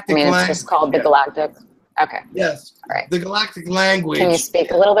galactic language. It's just called the galactic. Okay. Yes. All right. The galactic language. Can you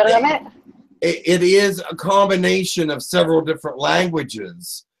speak a little bit of it? It is a combination of several different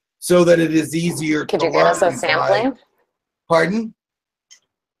languages, so that it is easier to learn. Could you give us a sampling? Pardon?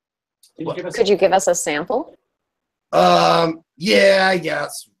 Could you give us a sample? Yeah, I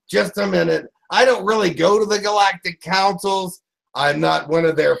guess. Just a minute. I don't really go to the galactic councils. I'm not one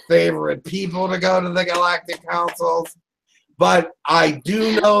of their favorite people to go to the galactic councils. But I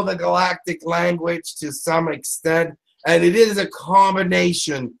do know the galactic language to some extent, and it is a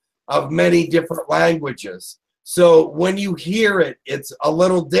combination of many different languages. So when you hear it, it's a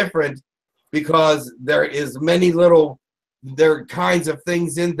little different, because there is there are kinds of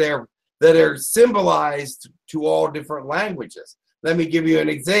things in there that are symbolized to all different languages. Let me give you an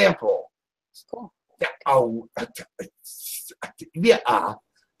example. Cool. Oh, yeah.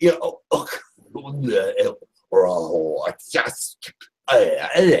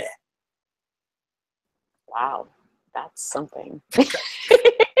 Wow, that's something.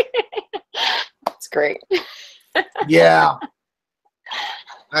 That's great. Yeah.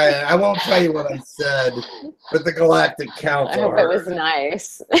 I won't tell you what I said, but the Galactic Council. I hope it was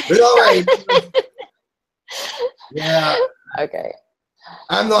nice. All right. Yeah. Okay.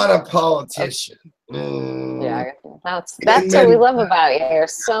 I'm not a politician. Yeah, that's what we love about you here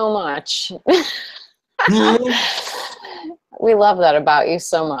so much. We love that about you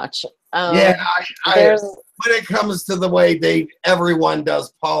so much. Yeah, when it comes to the way everyone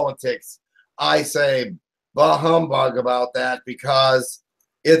does politics, I say bah humbug about that, because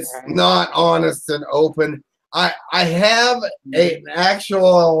it's not honest and open. I have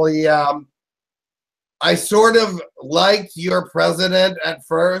I sort of liked your president at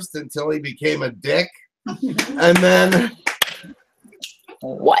first until he became a dick, and then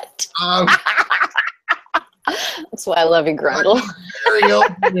what? That's why I love you, Grindal. Very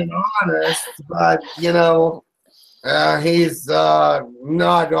open and honest, but he's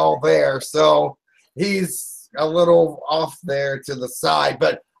not all there, so he's a little off there to the side.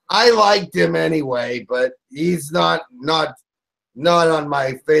 But I liked him anyway. But he's not on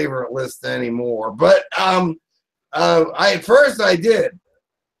my favorite list anymore. But at first I did.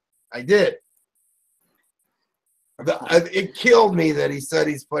 It killed me that he said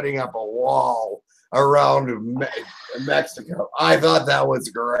he's putting up a wall around Mexico. I thought that was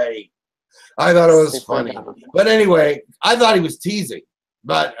great. I thought it was funny. But anyway, I thought he was teasing.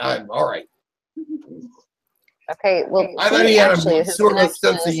 But all right. Okay, well, I thought he had a sort of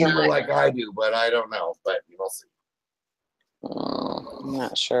sense of humor like I do, but I don't know. But we'll see. I'm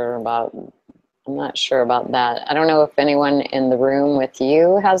not sure about that. I don't know if anyone in the room with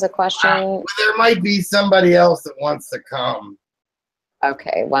you has a question. There might be somebody else that wants to come.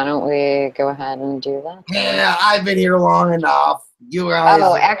 Okay, why don't we go ahead and do that? Yeah, I've been here long enough. You guys.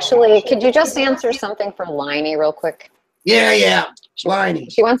 Oh, actually, could you just answer something for Liney real quick? Yeah.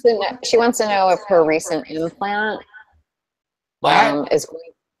 Liney. She wants to know if her recent implant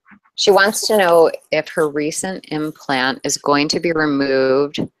She wants to know if her recent implant is going to be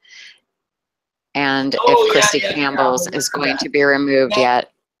removed, and if Christy Campbell's is going to be removed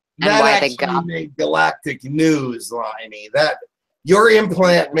yet, and why they got made galactic news, Liney. That your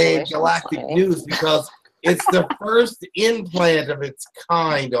implant made galactic news because it's the first implant of its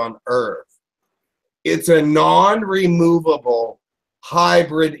kind on Earth. It's a non-removable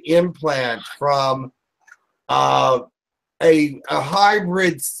hybrid implant from a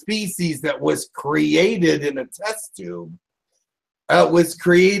hybrid species that was created in a test tube. Was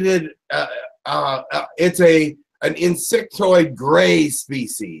created. It's an insectoid gray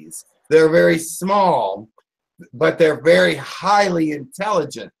species. They're very small, but they're very highly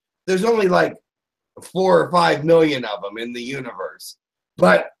intelligent. There's only like 4 or 5 million of them in the universe,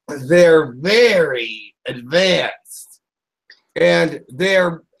 but they're very advanced, and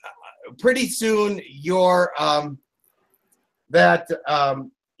they're pretty soon your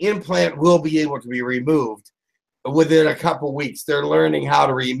implant will be able to be removed within a couple weeks. They're learning how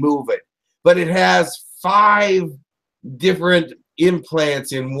to remove it, but it has 5 different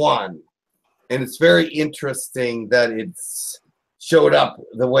implants in one, and it's very interesting that it's showed up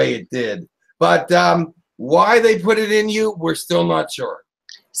the way it did. But why they put it in you, we're still not sure.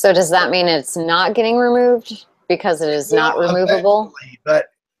 So does that mean it's not getting removed because it is not removable? But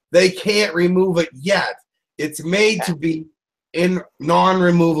they can't remove it yet. It's made to be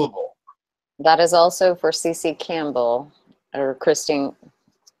non-removable. That is also for CC Campbell or Christine.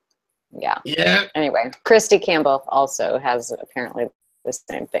 Yeah. Yeah. Anyway, Christy Campbell also has apparently the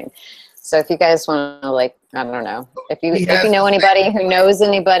same thing. So if you guys want to, like, I don't know, if you know anybody who knows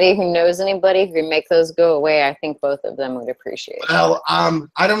anybody who knows anybody who can make those go away, I think both of them would appreciate it. Well,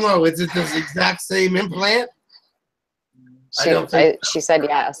 I don't know. Is it this exact same implant? She said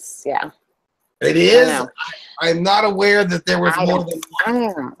yes. Yeah. It is. I'm not aware that there was more than one.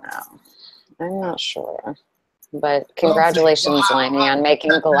 I don't know. I'm not sure. But congratulations, Lainey, on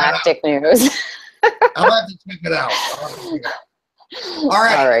making galactic news. I'll have to check it out. All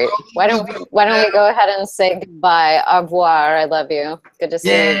right. All right. Why don't we go ahead and say goodbye? Au revoir. I love you. Good to see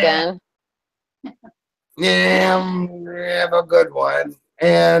you again. Yeah, have a good one.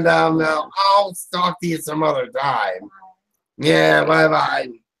 And I'll talk to you some other time. Yeah, bye-bye.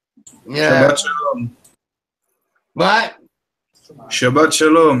 Yeah. Shabbat shalom. What? Shabbat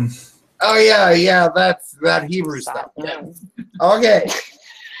shalom. Oh, yeah, that's that Hebrew stuff. Yeah. Okay.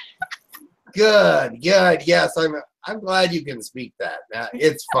 Good. Yes, I'm glad you can speak that.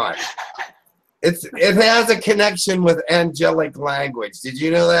 It's fun. It has a connection with angelic language. Did you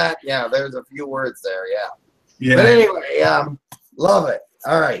know that? Yeah, there's a few words there. Yeah. But anyway, love it.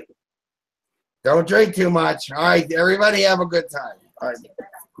 All right. Don't drink too much. All right, everybody have a good time. All right.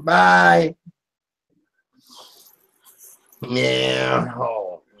 Bye. Yeah.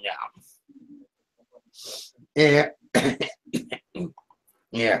 Oh, yeah. Yeah.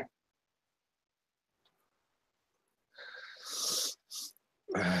 Yeah.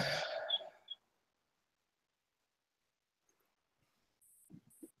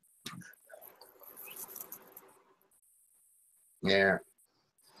 Yeah.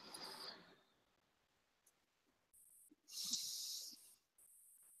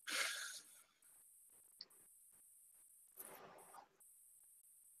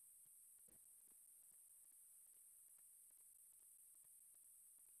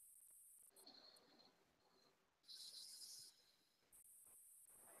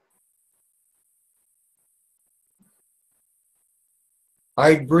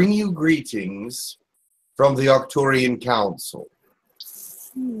 I bring you greetings from the Arcturian Council.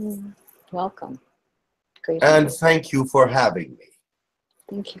 Welcome. Great. And thank you for having me.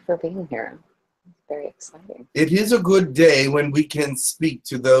 Thank you for being here. Very exciting. It is a good day when we can speak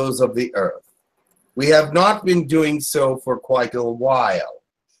to those of the earth. We have not been doing so for quite a while,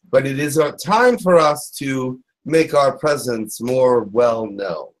 but it is a time for us to make our presence more well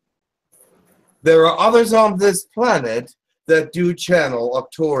known. There are others on this planet that do channel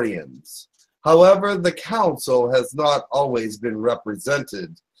Arcturians. However, the council has not always been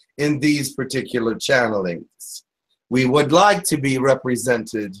represented in these particular channelings. We would like to be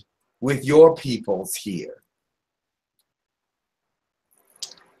represented with your peoples here.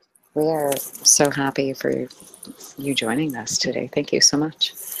 We are so happy for you joining us today. Thank you so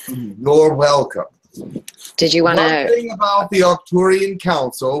much. You're welcome. Did you want to... One thing about the Arcturian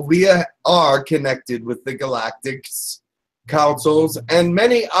Council, we are connected with the Galactic Councils and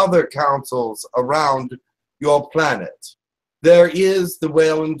many other councils around your planet. There is the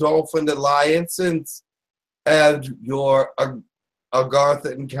Whale and Dolphin Alliance and your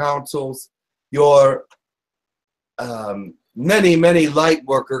Agarthan councils, your many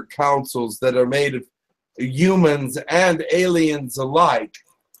Lightworker councils that are made of humans and aliens alike.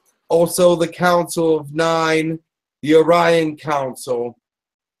 Also the Council of Nine, the Orion Council,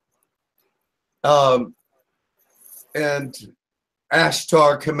 and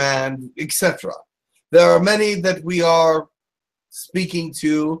Ashtar Command, etc. There are many that we are speaking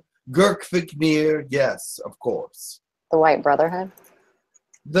to. Girk Fitneer, yes, of course. The White Brotherhood?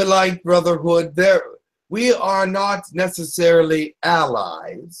 The Light Brotherhood. We are not necessarily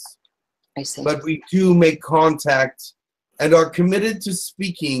allies, I see. but we do make contact and are committed to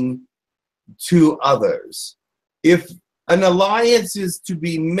speaking to others. If an alliance is to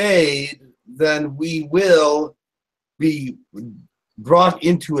be made, then we will be brought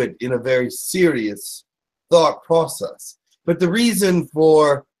into it in a very serious thought process. But the reason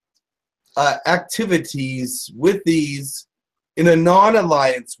for activities with these in a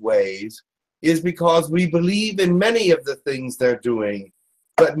non-alliance ways is because we believe in many of the things they're doing,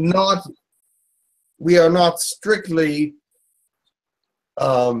 but we are not strictly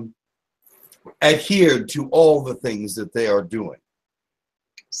adhered to all the things that they are doing.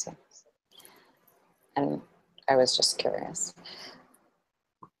 So, and I was just curious.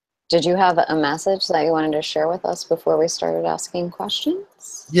 Did you have a message that you wanted to share with us before we started asking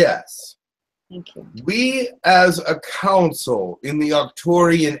questions? Yes. Thank you. We, as a council in the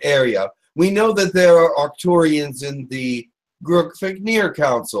Arcturian area, we know that there are Arcturians in the Girk Fitneer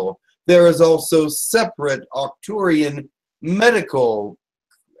Council. There is also separate Arcturian medical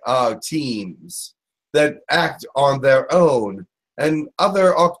teams that act on their own, and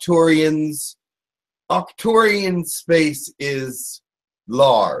other Arcturians. Arcturian space is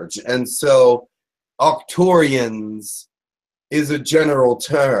large, and so Arcturians is a general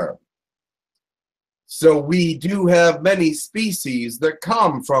term. So we do have many species that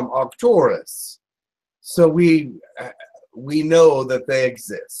come from Arcturus. So we know that they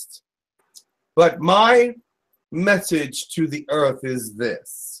exist. But my message to the earth is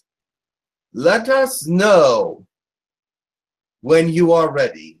this: let us know when you are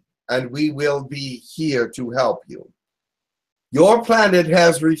ready, and we will be here to help you. Your planet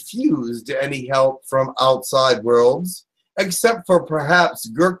has refused any help from outside worlds, except for perhaps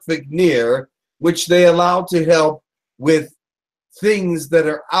Girk Fitneer, which they allow to help with things that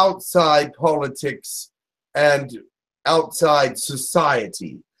are outside politics and outside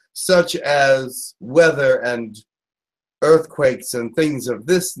society, such as weather and earthquakes and things of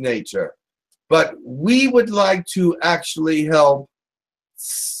this nature. But we would like to actually help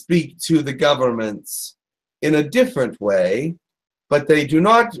speak to the governments in a different way, but they do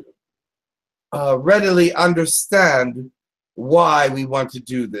not readily understand why we want to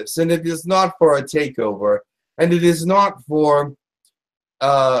do this. And it is not for a takeover, and it is not for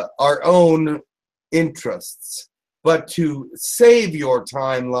our own interests, but to save your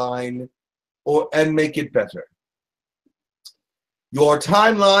timeline and make it better. Your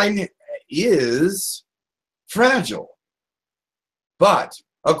timeline is fragile, but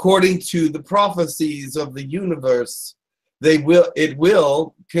according to the prophecies of the universe, it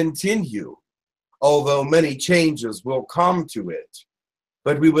will continue, although many changes will come to it.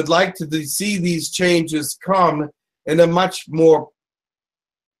 But we would like to see these changes come in a much more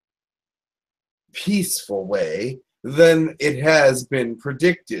peaceful way than it has been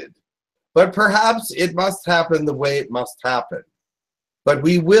predicted. But perhaps it must happen the way it must happen. But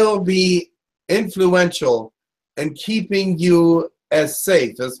we will be influential in keeping you as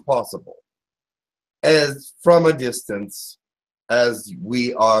safe as possible, as from a distance, as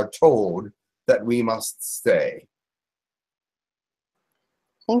we are told that we must stay.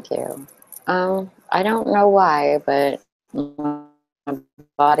 Thank you. I don't know why, but my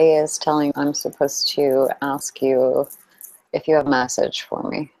body is telling I'm supposed to ask you if you have a message for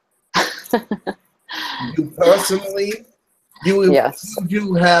me. You personally, Yes. you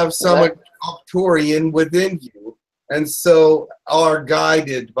do have some Arcturian within you, and so are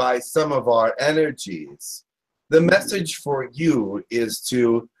guided by some of our energies. The message for you is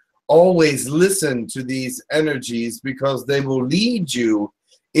to always listen to these energies, because they will lead you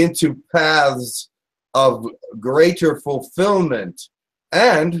into paths of greater fulfillment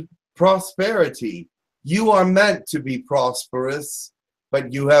and prosperity. You are meant to be prosperous,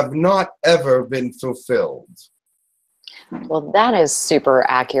 but you have not ever been fulfilled. Well, that is super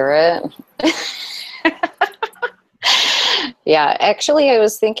accurate. Yeah, actually, I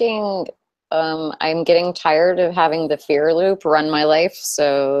was thinking I'm getting tired of having the fear loop run my life,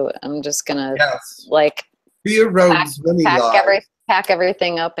 so I'm just gonna like fear runs many lives. Pack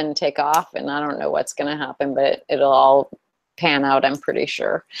everything up and take off, and I don't know what's gonna happen, but it'll all pan out, I'm pretty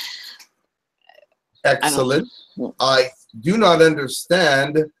sure. Excellent. I do not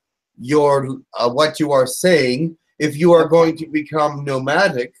understand your what you are saying. If you are going to become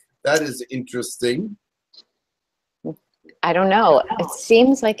nomadic, that is interesting. I don't know. It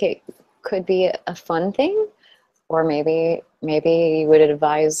seems like it could be a fun thing, or maybe you would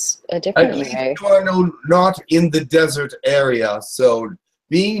advise a different way. You are not in the desert area, so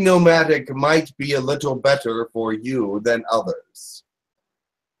being nomadic might be a little better for you than others.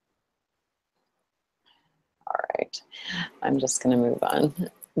 All right, I'm just going to move on.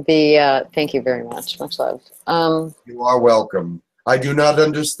 Thank you very much. Much love. You are welcome. I do not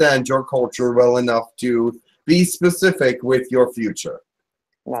understand your culture well enough to be specific with your future.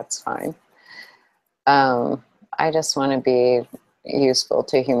 That's fine. I just want to be useful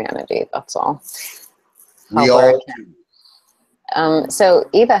to humanity. That's all. We all do. So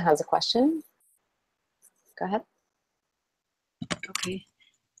Eva has a question. Go ahead. Okay.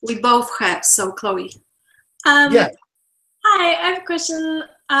 We both have. So Chloe. Yeah. Hi, I have a question.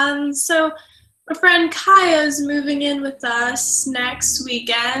 So my friend Kaya is moving in with us next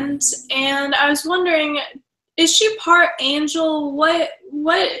weekend, and I was wondering, is she part angel? What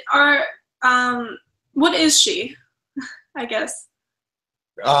is she? I guess.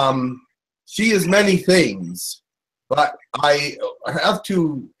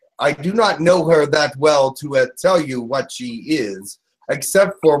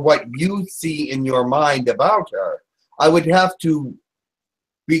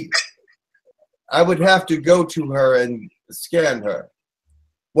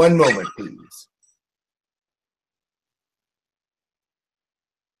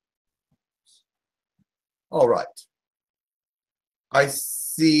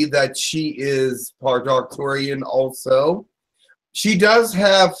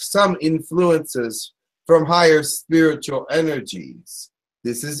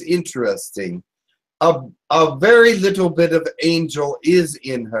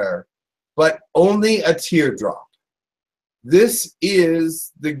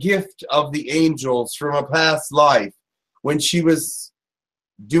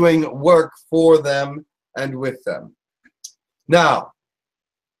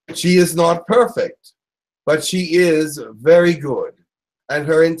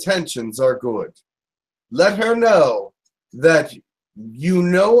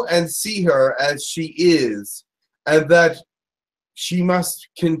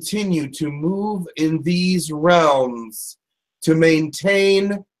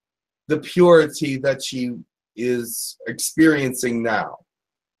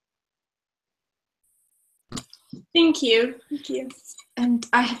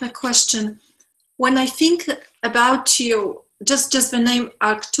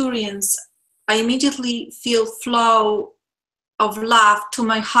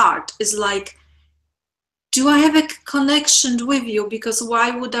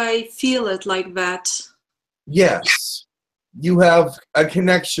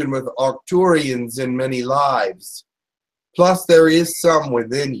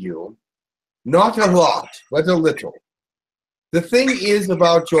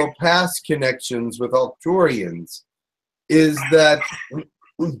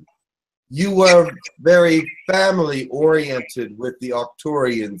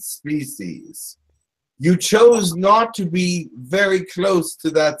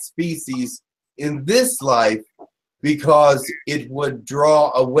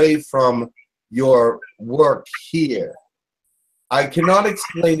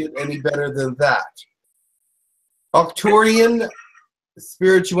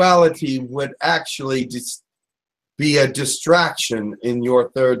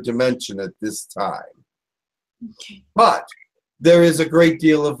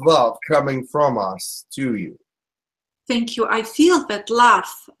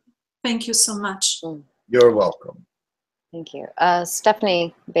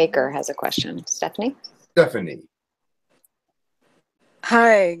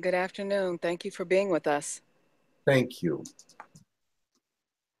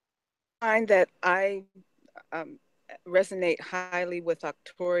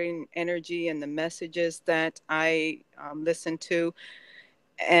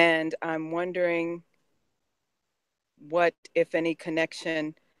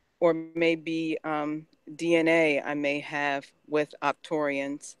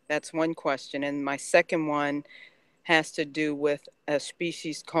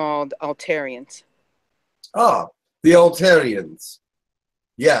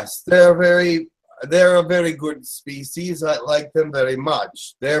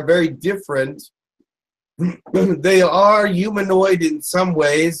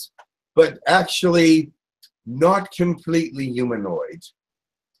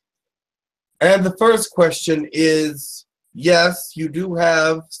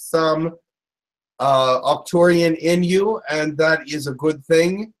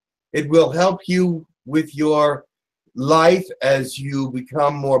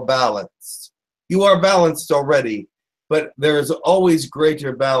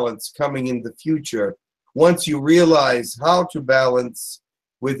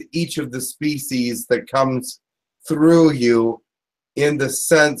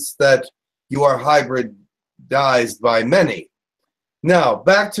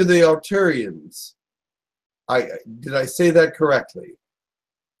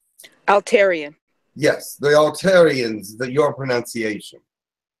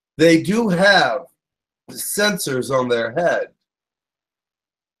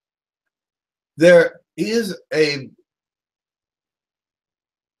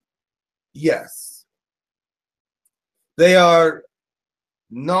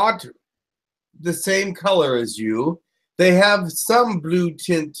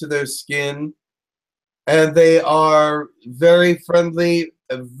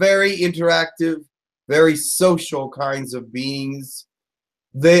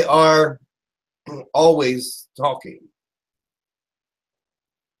 they are always talking.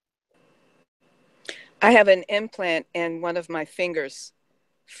 I have an implant in one of my fingers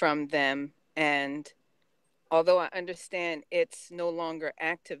from them, and although I understand it's no longer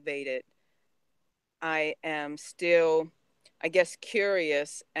activated, I am still, I guess,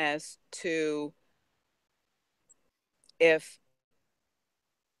 curious as to if...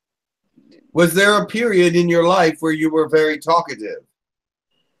 Was there a period in your life where you were very talkative?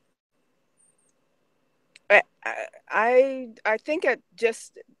 I think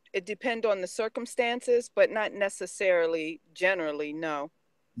it depends on the circumstances, but not necessarily generally, no.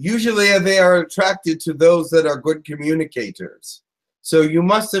 Usually they are attracted to those that are good communicators. So you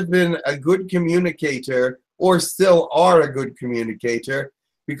must have been a good communicator, or still are a good communicator,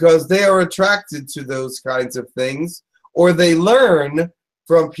 because they are attracted to those kinds of things, or they learn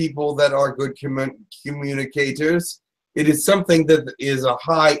from people that are good communicators. It is something that is a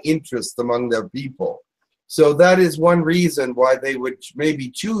high interest among their people. So that is one reason why they would maybe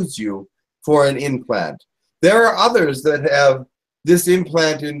choose you for an implant. There are others that have this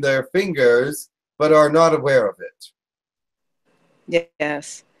implant in their fingers, but are not aware of it.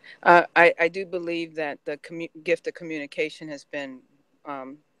 Yes. I do believe that the gift of communication has been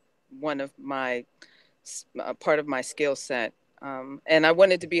one of my, part of my skill set. And I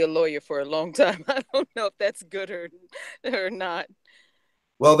wanted to be a lawyer for a long time. I don't know if that's good or not.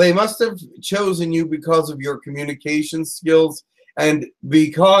 Well, they must have chosen you because of your communication skills, and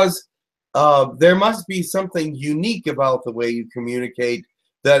because there must be something unique about the way you communicate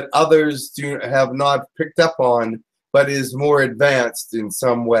that others have not picked up on, but is more advanced in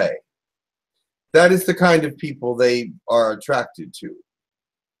some way. That is the kind of people they are attracted to.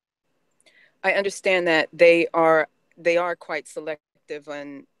 I understand that they are quite selective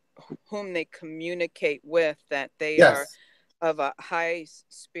on whom they communicate with, that they Yes. are of a high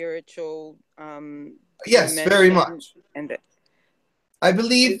spiritual yes, very much. And I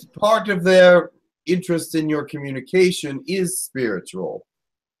believe part of their interest in your communication is spiritual.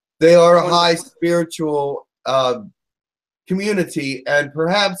 They are a high spiritual community, and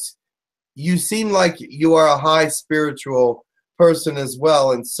perhaps you seem like you are a high spiritual person as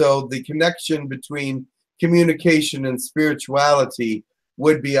well, and so the connection between communication and spirituality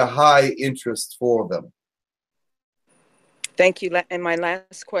would be a high interest for them. Thank you. And my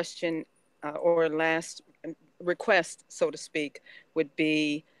last question, or last request, so to speak, would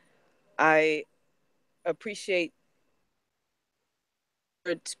be, I appreciate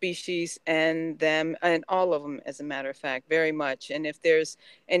bird species and them, and all of them, as a matter of fact, very much. And if there's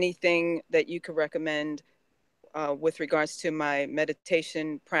anything that you could recommend with regards to my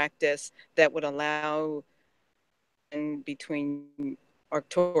meditation practice that would allow between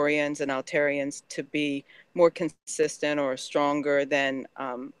Arcturians and 𝗖𝗢𝗡𝗧𝗏 to be more consistent or stronger, then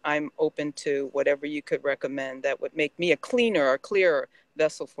I'm open to whatever you could recommend that would make me a cleaner or clearer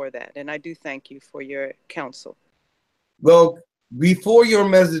vessel for that. And I do thank you for your counsel. Well, before your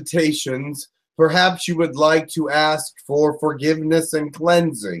meditations, perhaps you would like to ask for forgiveness and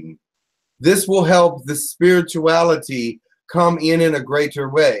cleansing. This will help the spirituality come in a greater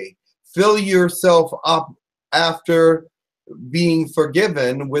way. Fill yourself up after being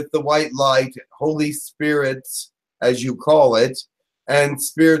forgiven with the white light, Holy Spirits, as you call it, and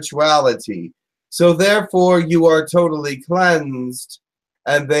spirituality. So therefore you are totally cleansed,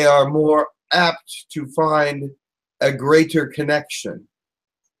 and they are more apt to find a greater connection.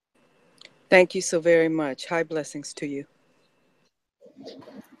 Thank you so very much. High blessings to you.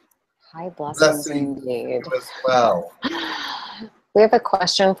 High blessings indeed. As well. We have a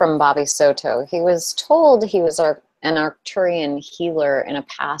question from Bobby Soto. He was told he was an Arcturian healer in a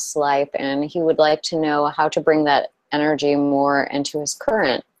past life, and he would like to know how to bring that energy more into his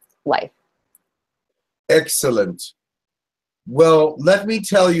current life. Excellent. Well, let me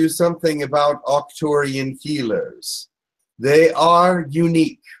tell you something about Arcturian healers. They are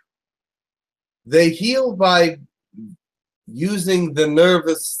unique. They heal by using the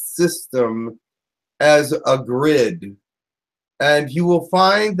nervous system as a grid. And you will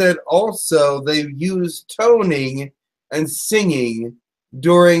find that also they use toning and singing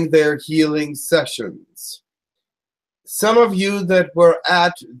during their healing sessions. Some of you that were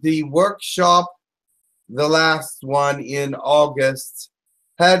at the workshop, the last one in August,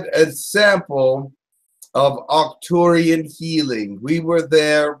 had a sample of Arcturian healing. We were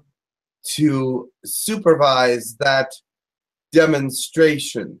there to supervise that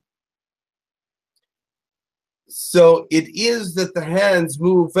demonstration. So it is that the hands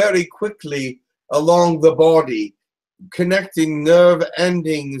move very quickly along the body, connecting nerve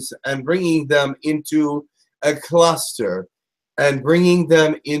endings and bringing them into a cluster. and bringing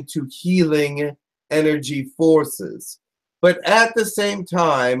them into healing energy forces. But at the same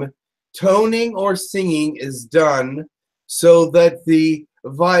time, toning or singing is done so that the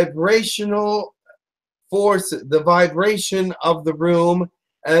vibrational force, the vibration of the room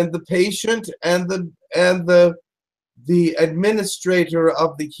and the patient and the administrator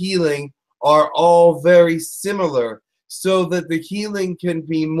of the healing are all very similar, so that the healing can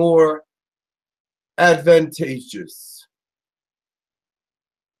be more advantageous.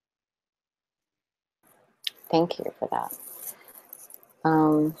 Thank you for that.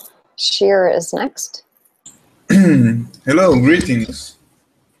 Sheer is next. Hello, greetings.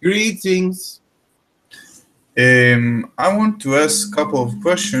 Greetings. I want to ask a couple of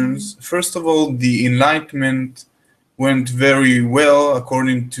questions. First of all, the enlightenment went very well.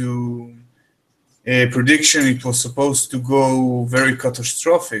 According to a prediction, it was supposed to go very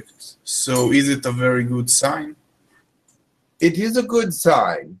catastrophic. So is it a very good sign? It is a good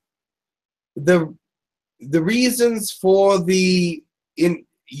sign. The reasons for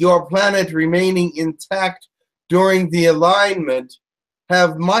your planet remaining intact during the alignment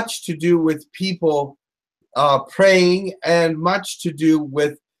have much to do with people praying, and much to do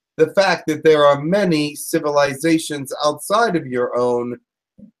with the fact that there are many civilizations outside of your own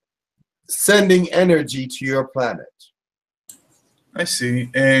sending energy to your planet. I see.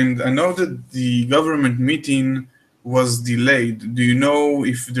 And I know that the government meeting was delayed. Do you know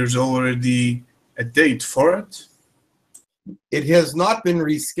if there's already a date for it? It has not been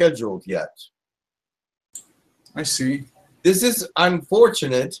rescheduled yet. I see. This is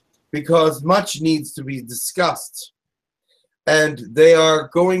unfortunate because much needs to be discussed. And they are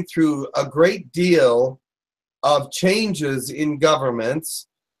going through a great deal of changes in governments.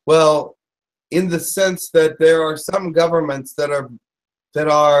 Well, in the sense that there are some governments that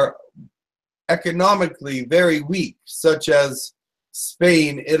are economically very weak, such as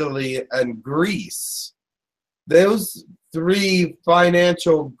Spain, Italy, and Greece. Those three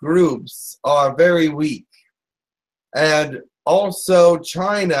financial groups are very weak. And also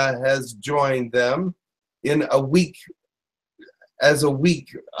China has joined them in as a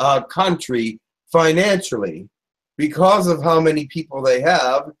weak country financially because of how many people they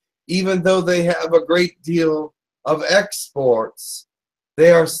have. Even though they have a great deal of exports,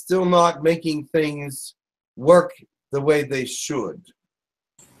 they are still not making things work the way they should.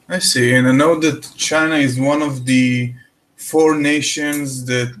 I see. And I know that China is one of the 4 nations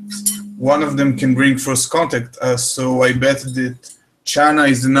that one of them can bring first contact. So I bet that China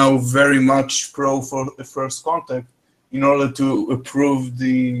is now very much pro for the first contact in order to improve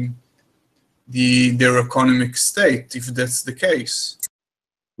their economic state, if that's the case.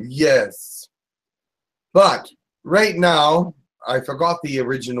 Yes. But right now, I forgot the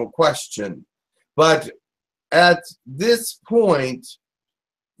original question, but at this point,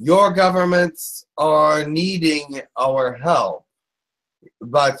 your governments are needing our help,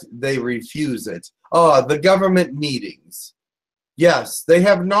 but they refuse it. The government meetings. Yes, they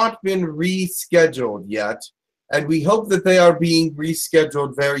have not been rescheduled yet, and we hope that they are being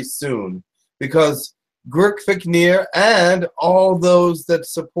rescheduled very soon, because Girk Fitneer and all those that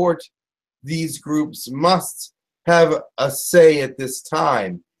support these groups must have a say at this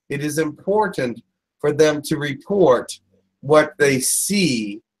time. It is important for them to report what they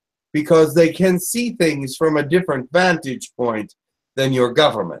see, because they can see things from a different vantage point than your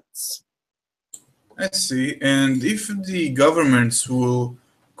governments. I see. And if the governments will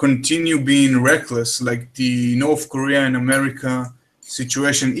continue being reckless, like the North Korea and America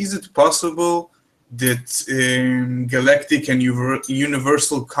situation, is it possible that galactic and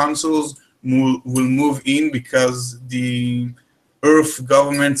universal councils will move in because the Earth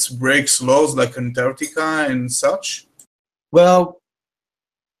governments breaks laws like Antarctica and such? Well,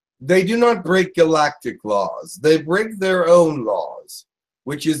 they do not break galactic laws. They break their own laws,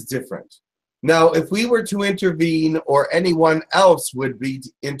 which is different. Now, if we were to intervene, or anyone else would be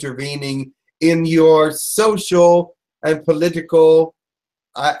intervening in your social and political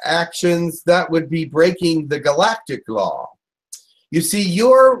actions, that would be breaking the galactic law. You see,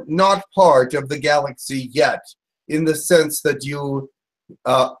 you're not part of the galaxy yet, in the sense that you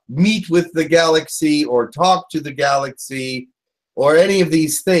meet with the galaxy or talk to the galaxy or any of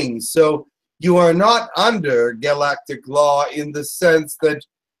these things. So you are not under galactic law in the sense that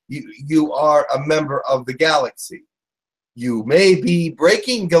you are a member of the galaxy. You may be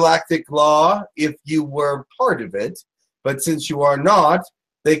breaking galactic law if you were part of it, but since you are not,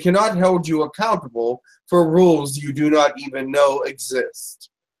 they cannot hold you accountable for rules you do not even know exist.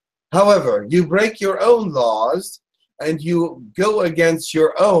 However, you break your own laws and you go against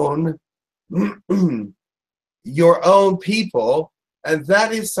your own your own people, and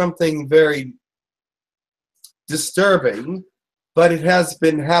that is something very disturbing, but it has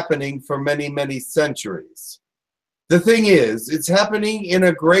been happening for many, many centuries. The thing is, it's happening in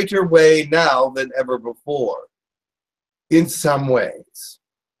a greater way now than ever before, in some ways.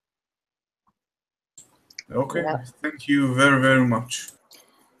 Okay, Yeah. thank you very, very much.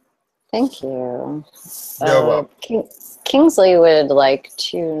 Thank you. You're welcome. Kingsley would like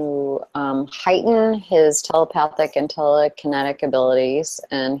to heighten his telepathic and telekinetic abilities,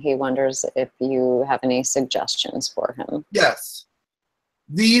 and he wonders if you have any suggestions for him. Yes.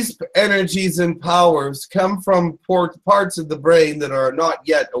 These energies and powers come from parts of the brain that are not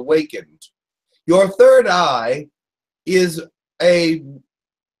yet awakened. Your third eye is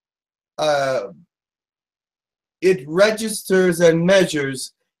it registers and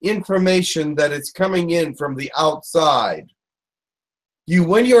measures information that is coming in from the outside.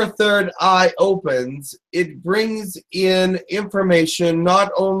 When your third eye opens, it brings in information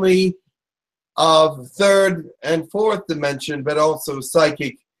not only of third and fourth dimension, but also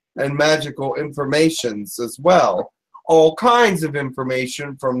psychic and magical informations as well. All kinds of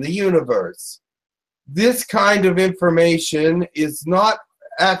information from the universe. This kind of information is not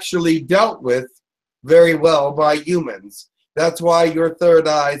actually dealt with very well by humans. That's why your third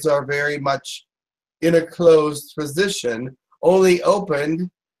eyes are very much in a closed position, only opened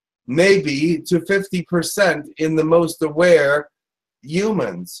maybe to 50% in the most aware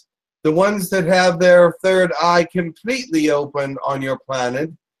humans. The ones that have their third eye completely open on your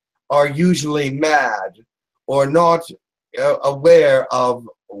planet are usually mad or not aware of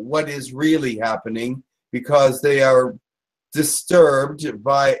what is really happening because they are disturbed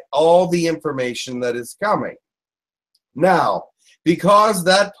by all the information that is coming. Now, because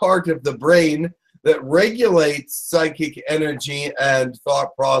that part of the brain that regulates psychic energy and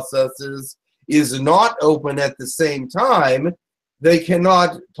thought processes is not open at the same time, they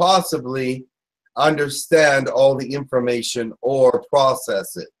cannot possibly understand all the information or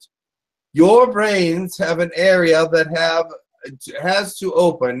process it. Your brains have an area that has to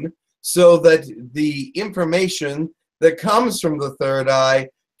open so that the information that comes from the third eye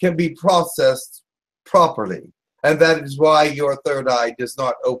can be processed properly. And that is why your third eye does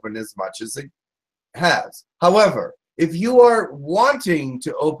not open as much as it has. However, if you are wanting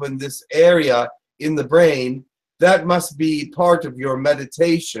to open this area in the brain, that must be part of your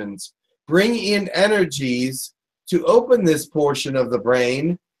meditations. Bring in energies to open this portion of the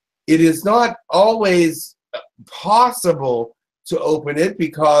brain. It is not always possible to open it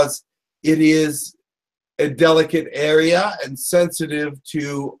because it is a delicate area and sensitive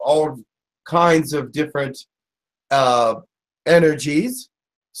to all kinds of different energies.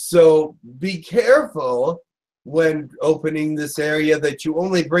 So be careful when opening this area that you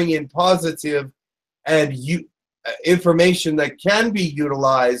only bring in positive and information that can be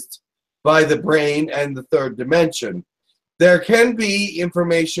utilized by the brain and the third dimension. There can be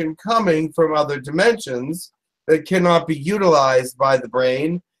information coming from other dimensions that cannot be utilized by the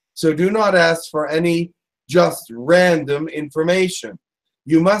brain, so do not ask for any just random information.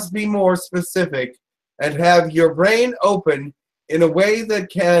 You must be more specific and have your brain open in a way that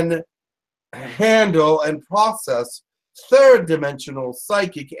can handle and process third dimensional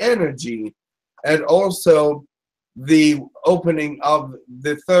psychic energy, and also the opening of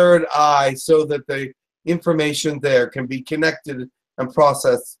the third eye so that the information there can be connected and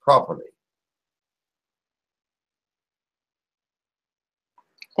processed properly.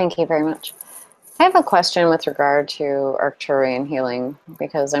 Thank you very much. I have a question with regard to Arcturian healing,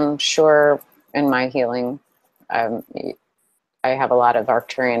 because I'm sure in my healing I have a lot of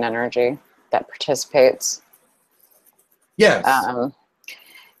Arcturian energy that participates. Yes.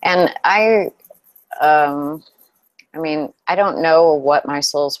 And I mean, I don't know what my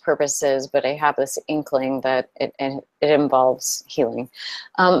soul's purpose is, but I have this inkling that it involves healing.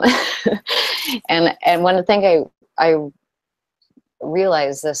 And one thing I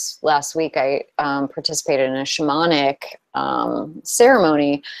realized this last week, I participated in a shamanic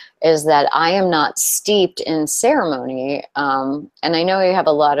ceremony, is that I am not steeped in ceremony. And I know you have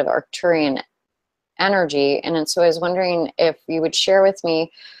a lot of Arcturian energy, and so I was wondering if you would share with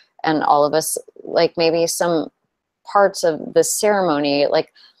me and all of us, like maybe some parts of the ceremony,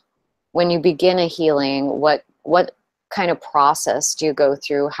 like when you begin a healing, what kind of process do you go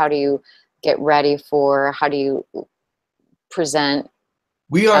through? How do you get ready for? How do you present?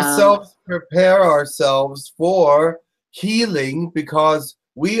 We ourselves prepare ourselves for healing because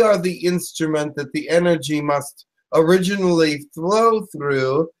we are the instrument that the energy must originally flow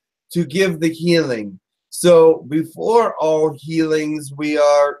through to give the healing. So before all healings, we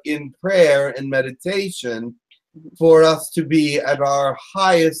are in prayer and meditation, for us to be at our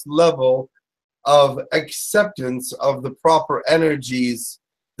highest level of acceptance of the proper energies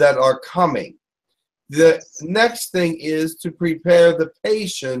that are coming. The next thing is to prepare the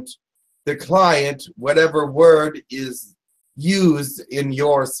patient, the client, whatever word is used in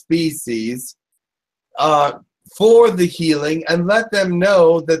your species, for the healing, and let them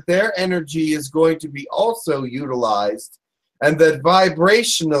know that their energy is going to be also utilized and that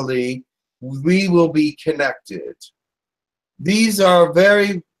vibrationally we will be connected. These are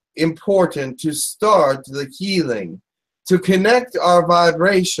very important to start the healing, to connect our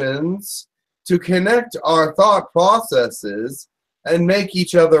vibrations, to connect our thought processes, and make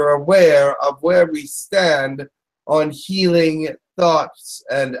each other aware of where we stand on healing thoughts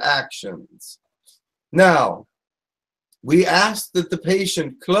and actions. Now, we ask that the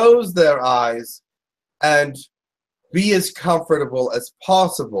patient close their eyes and be as comfortable as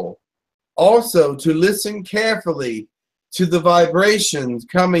possible. Also, to listen carefully to the vibrations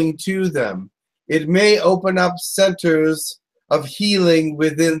coming to them. It may open up centers of healing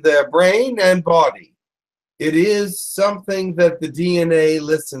within their brain and body. It is something that the DNA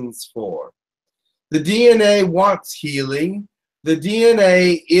listens for. The DNA wants healing. The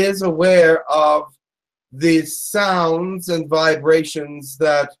DNA is aware of the sounds and vibrations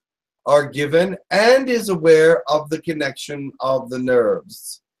that are given and is aware of the connection of the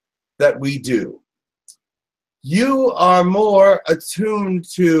nerves that we do. You are more attuned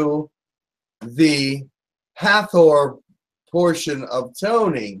to the Hathor portion of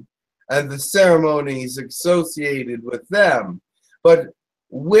toning and the ceremonies associated with them. But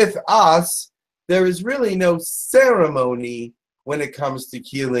with us, there is really no ceremony when it comes to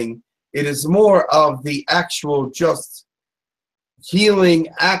healing. It is more of the actual just healing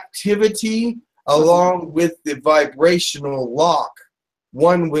activity along with the vibrational lock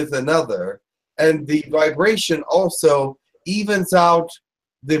one with another. And the vibration also evens out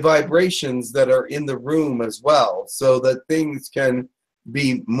the vibrations that are in the room as well, so that things can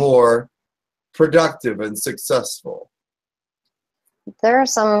be more productive and successful. There are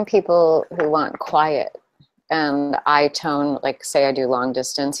some people who want quiet, and I tone, like say I do long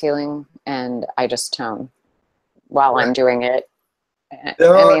distance healing, and I just tone while I'm doing it. I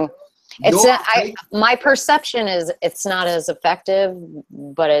mean, it's my perception is it's not as effective,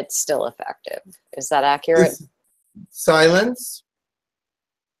 but it's still effective. Is that accurate? Silence?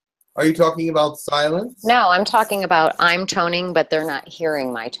 Are you talking about silence? No, I'm talking about I'm toning, but they're not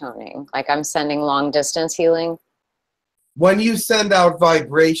hearing my toning. Like I'm sending long distance healing. When you send out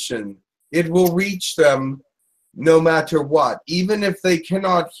vibration, it will reach them no matter what. Even if they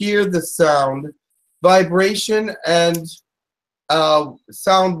cannot hear the sound, vibration and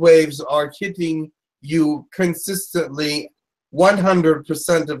sound waves are hitting you consistently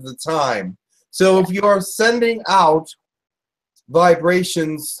 100% of the time. So if you are sending out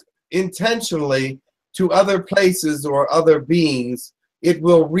vibrations intentionally to other places or other beings, it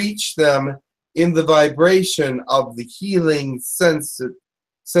will reach them in the vibration of the healing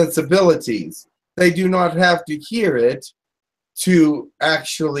sensibilities. They do not have to hear it to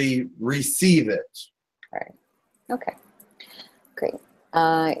actually receive it. Right. Okay. Great.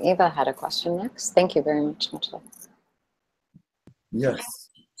 Eva had a question next. Thank you very much, Mitchell. Yes.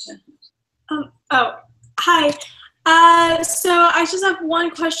 Hi. So I just have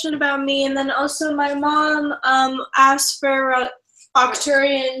one question about me, and then also my mom asked for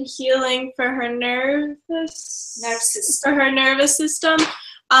Arcturian healing for her nervous system.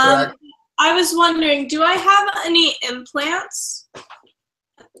 I was wondering, do I have any implants?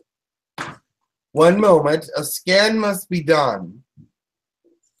 One moment, a scan must be done.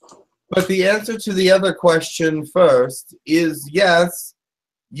 But the answer to the other question first is yes,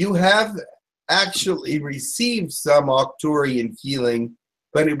 you have actually received some Arcturian healing,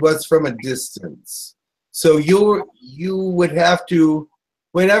 but it was from a distance. So you would have to,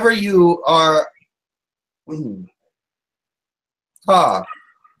 whenever you are,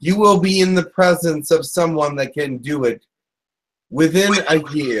 you will be in the presence of someone that can do it within a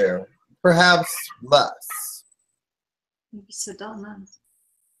year, perhaps less.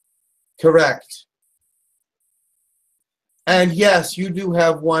 Correct. And yes, you do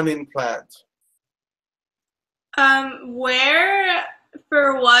have one implant. Where,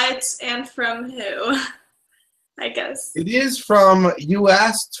 for what, and from who? I guess. It is from, you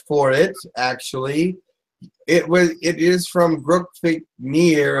asked for it, actually. It is from Girk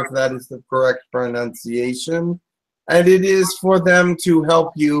Fitneer, if that is the correct pronunciation. And it is for them to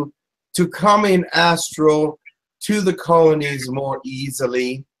help you to come in astral to the colonies more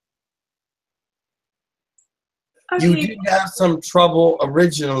easily. Okay. You did have some trouble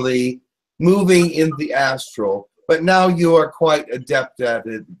originally moving in the astral, but now you are quite adept at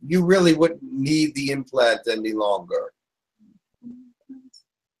it. You really wouldn't need the implant any longer.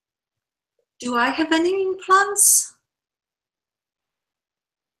 Do I have any implants?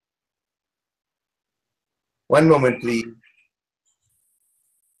 One moment, please.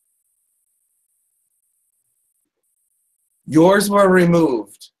 Yours were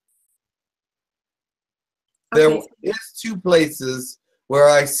removed. There Okay. is 2 places where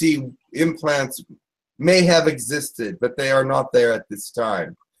I see implants may have existed, but they are not there at this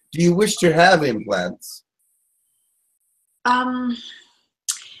time. Do you wish to have implants?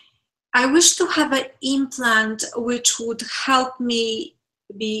 I wish to have an implant which would help me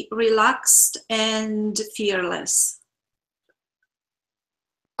be relaxed and fearless.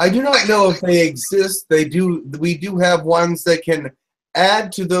 I do not know if they exist. They do. We do have ones that can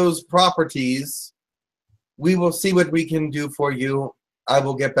add to those properties. We will see what we can do for you. I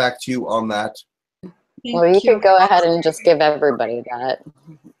will get back to you on that. Well, you could go ahead and just give everybody that.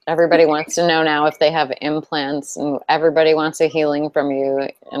 Everybody wants to know now if they have implants, and everybody wants a healing from you.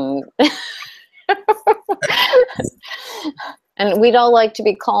 And and we'd all like to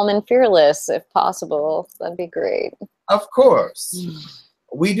be calm and fearless if possible. That'd be great. Of course.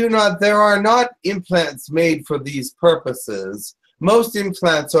 We do not, there are not implants made for these purposes. Most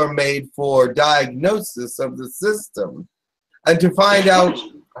implants are made for diagnosis of the system and to find out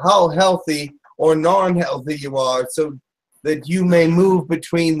how healthy or non-healthy you are, so that you may move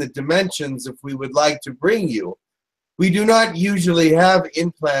between the dimensions if we would like to bring you. We do not usually have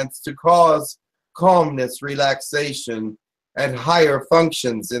implants to cause calmness, relaxation, and higher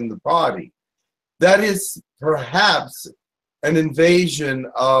functions in the body. That is perhaps an invasion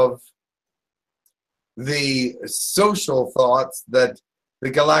of the social thoughts that the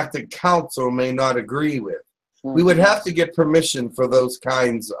Galactic Council may not agree with. We would have to get permission for those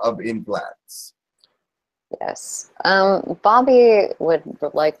kinds of implants. Yes. Bobby would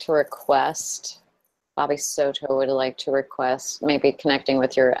like to request, Bobby Soto would like to request maybe connecting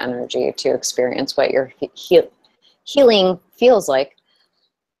with your energy to experience what your healing feels like.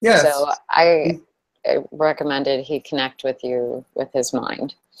 Yes. So I recommended he connect with you with his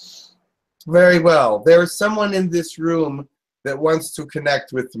mind. Very well. There is someone in this room that wants to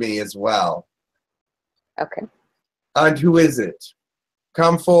connect with me as well. Okay. And who is it?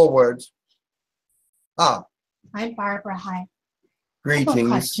 Come forward. Ah, Hi, Barbara. Hi. greetings. Couple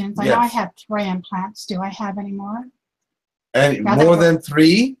questions. I know I have 3 implants. Do I have any more? And Now that more we're- than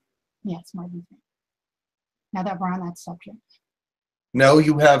 3? Yes, more than 3. Now that we're on that subject. No,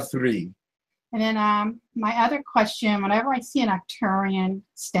 you have 3. And then my other question, whenever I see an Arcturian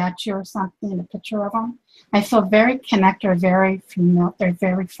statue or something, a picture of them, I feel very connected, very familiar. They're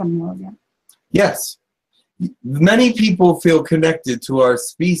very familiar. Yes. Many people feel connected to our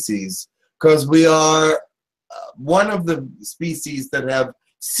species because we are one of the species that have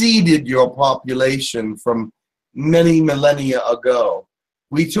seeded your population from many millennia ago.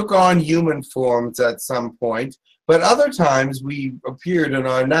 We took on human forms at some point, but other times we appeared in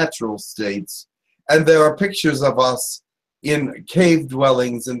our natural states. And there are pictures of us in cave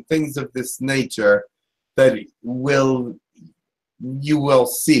dwellings and things of this nature that you will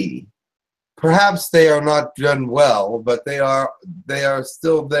see. Perhaps they are not done well, but they are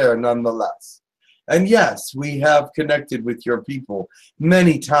still there nonetheless. And yes, we have connected with your people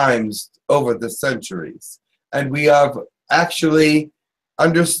many times over the centuries. And we have actually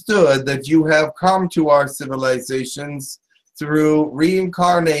understood that you have come to our civilizations through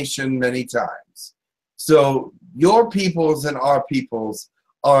reincarnation many times. So your peoples and our peoples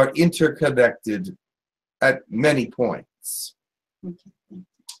are interconnected at many points.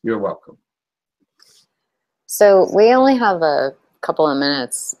 You're welcome. So we only have a couple of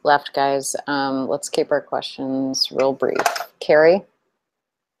minutes left, guys. Let's keep our questions real brief. Carrie?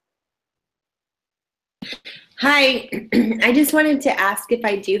 Hi, I just wanted to ask if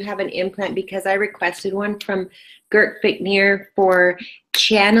I do have an implant because I requested one from Girk Fitneer for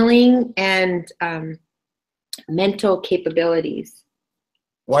channeling and mental capabilities.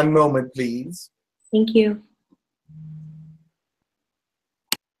 One moment, please. Thank you.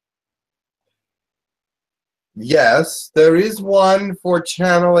 Yes, there is one for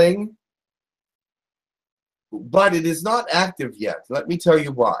channeling, but it is not active yet. Let me tell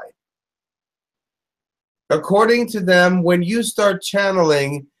you why. According to them, when you start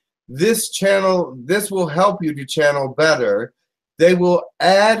channeling, this will help you to channel better. They will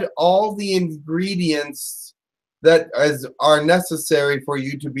add all the ingredients that are necessary for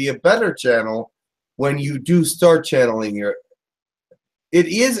you to be a better channel when you do start channeling. It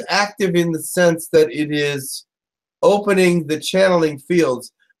is active in the sense that it is opening the channeling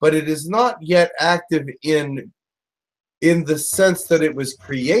fields, but it is not yet active in the sense that it was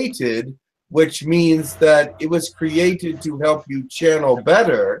created, which means that it was created to help you channel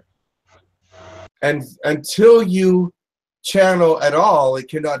better. And until you channel at all, it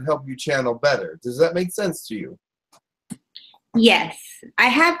cannot help you channel better. Does that make sense to you? Yes, I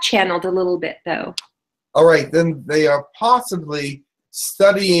have channeled a little bit though. All right, then they are possibly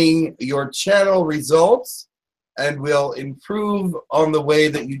studying your channel results and will improve on the way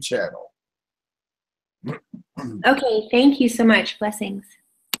that you channel. Okay, thank you so much. Blessings.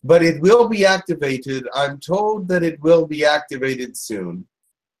 But it will be activated. I'm told that it will be activated soon.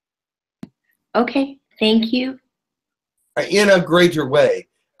 Okay, thank you. In a greater way.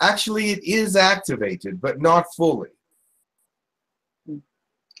 Actually, it is activated, but not fully.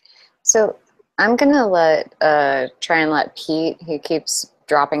 So I'm going to try and let Pete, he keeps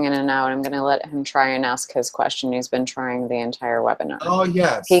dropping in and out, I'm going to let him try and ask his question. He's been trying the entire webinar. Oh,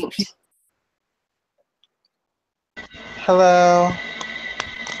 yes. Pete. Hello.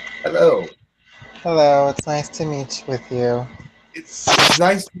 Hello. Hello. It's nice to meet with you. It's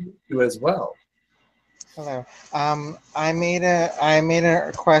nice to meet you as well. Hello. I made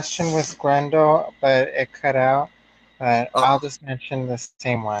a question with Grindal, but it cut out. But I'll just mention the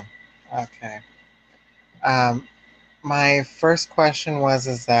same one. Okay. My first question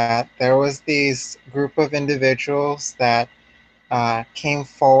is that there was these group of individuals that came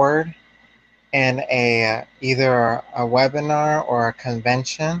forward in either a webinar or a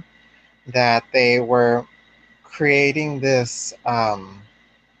convention that they were creating this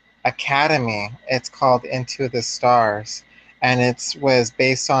academy. It's called Into the Stars, and it was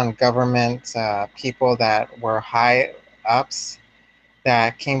based on government people that were high ups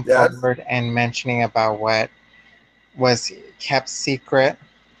that came forward and mentioning about what was kept secret,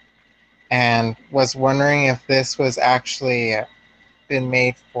 and was wondering if this was actually been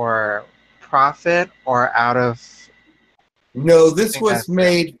made for profit or out of... No, this was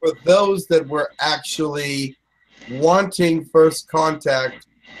made for those that were actually wanting first contact,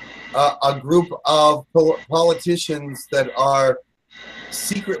 a group of politicians that are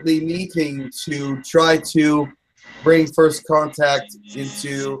secretly meeting to try to bring first contact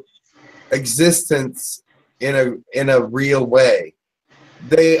into existence in a real way.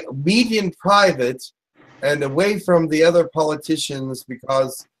 They meet in private and away from the other politicians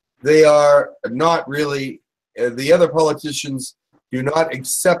because they are not really, the other politicians do not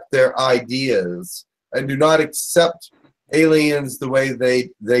accept their ideas and do not accept aliens the way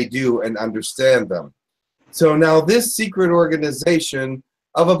they do and understand them. So now this secret organization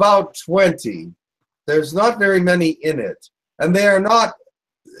of about 20, there's not very many in it, and they are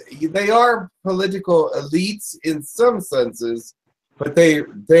political elites in some senses, but they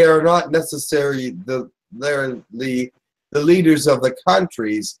are not necessarily the leaders of the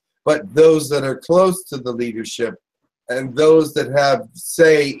countries, but those that are close to the leadership and those that have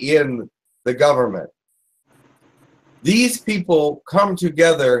say in the government. These people come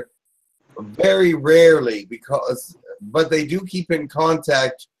together very rarely but they do keep in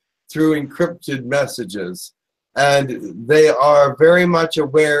contact through encrypted messages, and they are very much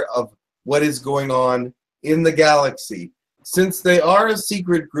aware of what is going on in the galaxy. Since they are a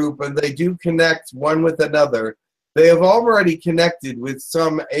secret group and they do connect one with another, they have already connected with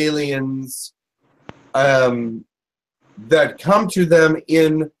some aliens that come to them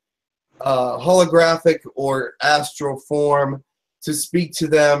in holographic or astral form to speak to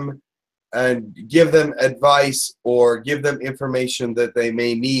them and give them advice or give them information that they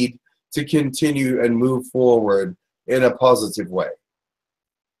may need to continue and move forward in a positive way.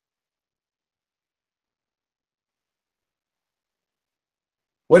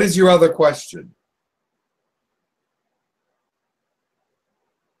 What is your other question?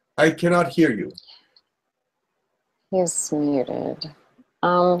 I cannot hear you. He's muted.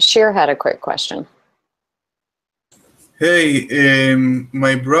 Sheer had a quick question. Hey,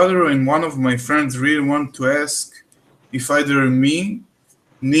 my brother and one of my friends really want to ask if either me,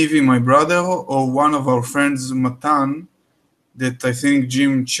 Nivi, my brother, or one of our friends, Matan, that I think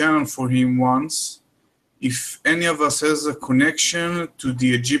Jim channeled for him once, if any of us has a connection to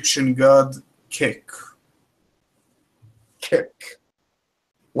the Egyptian god Kek. Kek.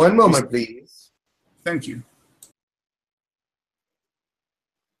 One moment, please. Thank you.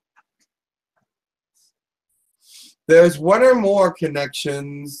 There's one or more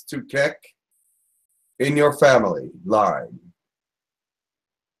connections to Kek in your family line.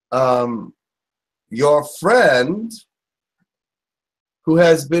 Your friend, who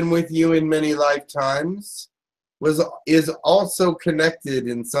has been with you in many lifetimes, is also connected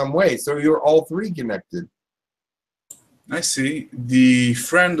in some way. So you're all three connected. I see. The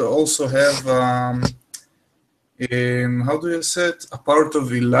friend also have how do you say it? A part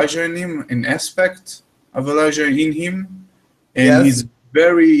of Elijah in him, an aspect of Elijah in him, and Yes. he's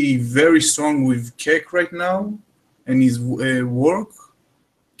very, very strong with cake right now, and his work.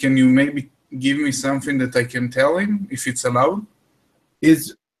 Can you maybe give me something that I can tell him, if it's allowed?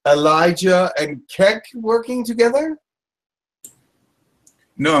 Is Elijah and Keck working together?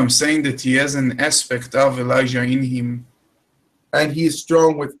 No, I'm saying that he has an aspect of Elijah in him. And he's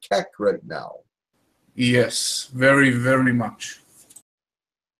strong with Keck right now. Yes, very, very much.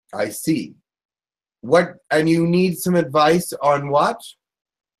 I see. What? And you need some advice on what?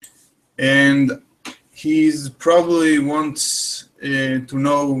 And he's probably wants to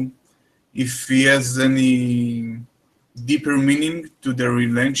know if he has any deeper meaning to the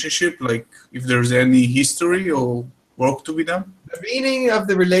relationship, like if there's any history or work to be done. The meaning of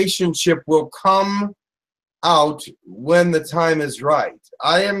the relationship will come out when the time is right.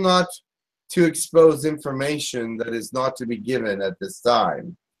 I am not to expose information that is not to be given at this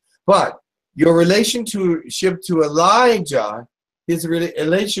time. But your relationship to Elijah, his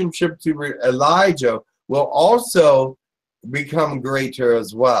relationship to Elijah will also become greater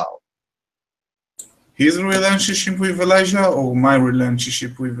as well. His relationship with Elijah or my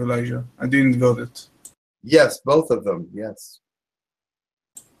relationship with Elijah? I didn't got it. Yes, both of them, yes.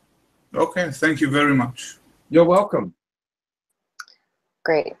 Okay, thank you very much. You're welcome.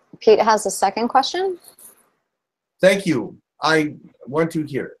 Great. Pete has a second question. Thank you. I want to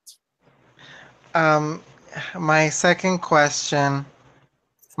hear it. My second question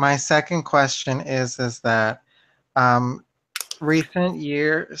is that recent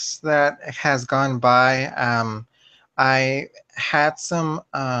years that has gone by, I had some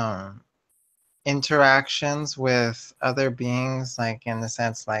interactions with other beings, like in the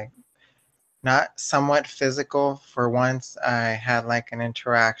sense like not somewhat physical. For once, I had like an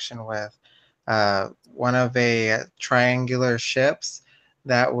interaction with one of a triangular ships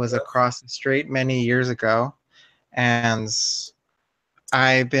that was across the street many years ago. And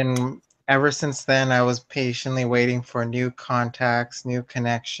I've been, ever since then, I was patiently waiting for new contacts, new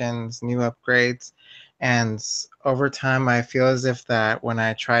connections, new upgrades. And over time, I feel as if that when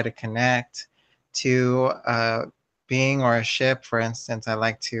I try to connect to a being or a ship, for instance, I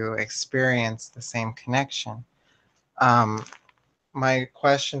like to experience the same connection. My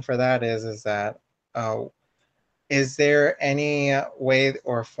question for that is that, is there any way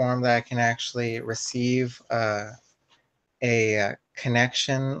or form that I can actually receive a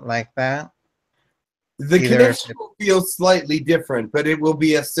connection like that? The connection will feel slightly different, but it will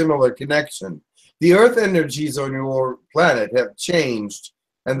be a similar connection. The earth energies on your planet have changed,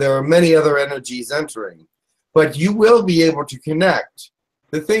 and there are many other energies entering. But you will be able to connect.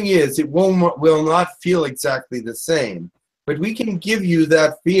 The thing is, it will not feel exactly the same. But we can give you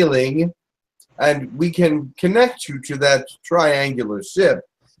that feeling, and we can connect you to that triangular ship,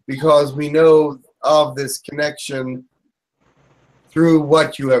 because we know of this connection through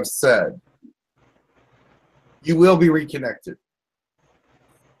what you have said. You will be reconnected.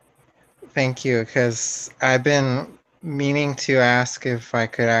 Thank you, because I've been meaning to ask if I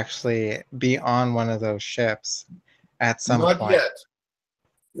could actually be on one of those ships at some point. Not yet.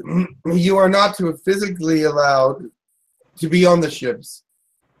 You are not physically allowed to be on the ships,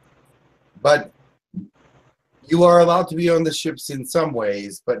 but you are allowed to be on the ships in some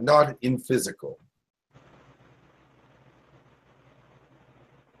ways, but not in physical.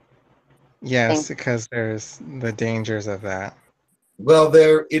 Yes, because there's the dangers of that. Well,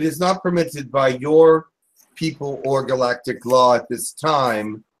 it is not permitted by your people or galactic law at this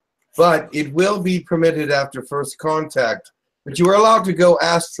time, but it will be permitted after first contact. But you are allowed to go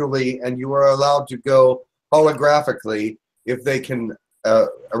astrally, and you are allowed to go holographically if they can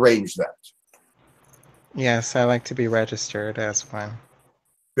arrange that. Yes, I like to be registered as one.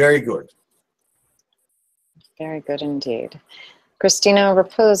 Very good. Very good indeed. Christina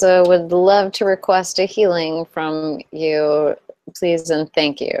Raposa would love to request a healing from you, please and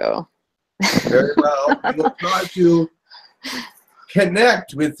thank you. Very well. I will try to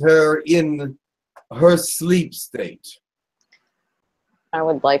connect with her in her sleep state. I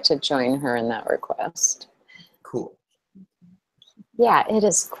would like to join her in that request. Cool. Yeah, it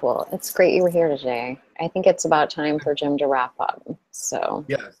is cool. It's great you were here today. I think it's about time for Jim to wrap up. So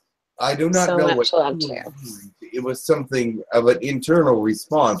yes, I do not so know much what love to you. It was something of an internal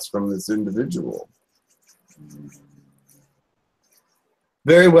response from this individual.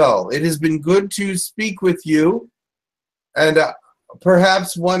 Very well. It has been good to speak with you, and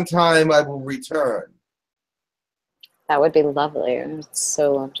perhaps one time I will return. That would be lovely. I'd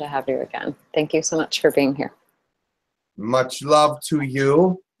so love to have you again. Thank you so much for being here. Much love to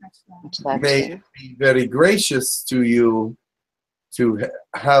you. Much love May to you. it be very gracious to you to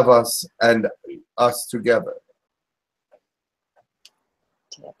have us and us together.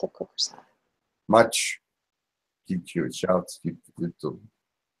 Much. Shouts.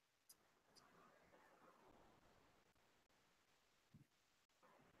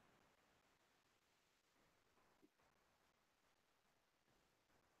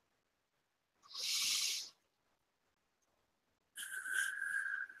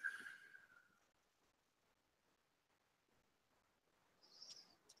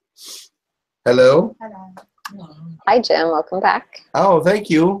 Hello. Hi, Jim. Welcome back. Oh, thank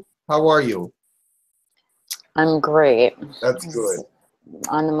you. How are you? I'm great. That's good.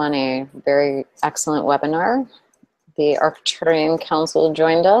 On the money. Very excellent webinar. The Arcturian Council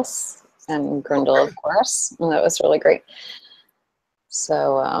joined us, and Grindal, of course. And that was really great.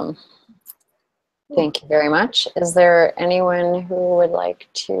 So thank you very much. Is there anyone who would like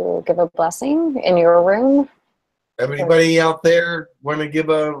to give a blessing in your room? Everybody out there want to give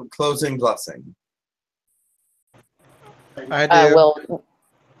a closing blessing? I do.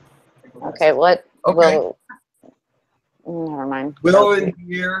 Okay, Okay. Never mind. Will in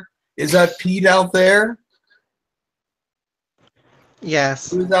here. Is that Pete out there?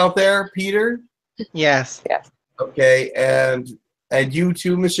 Yes. Who's out there? Peter? Yes. Yes. Okay, and you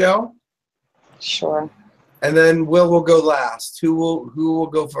too, Michelle? Sure. And then will go last. Who will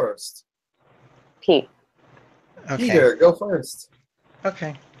go first? Pete. Okay. Peter, go first.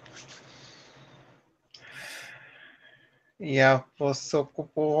 Okay. Ya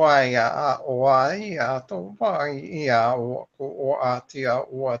posokupuaya waya to ya watia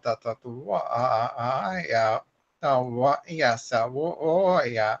watatatua ya wa ya sa wo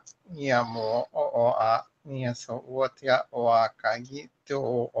ya mo o a ya so watia wa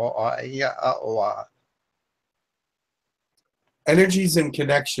kagito o ya wa. Energies and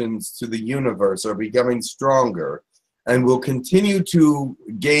connections to the universe are becoming stronger and will continue to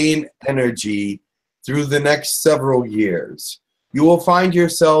gain energy through the next several years. You will find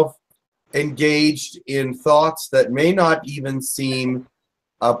yourself engaged in thoughts that may not even seem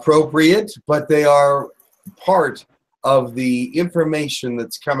appropriate, but they are part of the information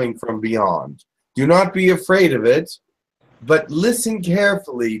that's coming from beyond. Do not be afraid of it, but listen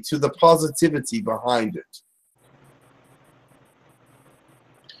carefully to the positivity behind it.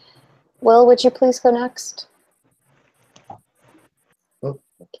 Will, would you please go next? Oh.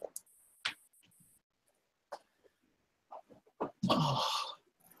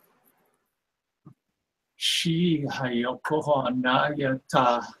 She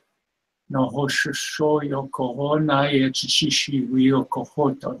hayokohonayata no hoshishoyo kohonaya chichishi wio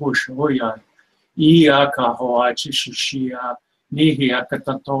kohota hoshoya iaka hoachishishia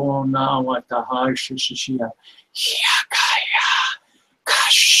nihiakatatona wataha shishishia hiakaya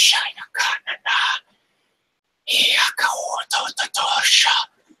kashaya kanana hiakahototatosha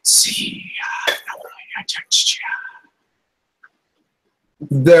siya nawaya chichia.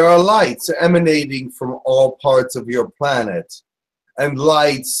 There are lights emanating from all parts of your planet, and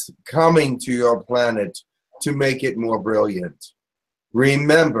lights coming to your planet to make it more brilliant.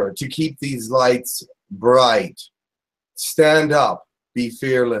 Remember to keep these lights bright. Stand up, be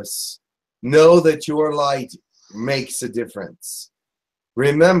fearless. Know that your light makes a difference.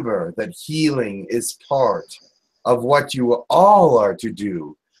 Remember that healing is part of what you all are to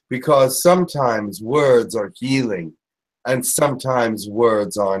do, because sometimes words are healing and sometimes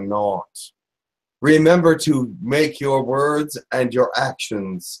words are not. Remember to make your words and your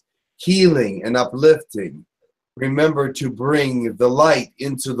actions healing and uplifting. Remember to bring the light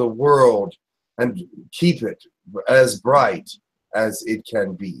into the world and keep it as bright as it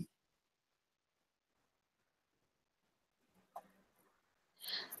can be.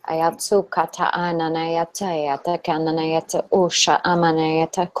 Ayatsu kata ananayata yata kananayata usha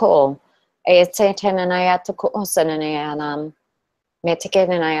amanayata ko. Ayate tenanayata ko usananayanam.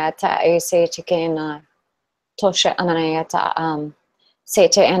 Metikenanayata ayase tikena. Tosha amanayata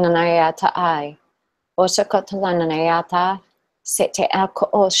Sete ananayata I. Osakatalanayata. Sete alko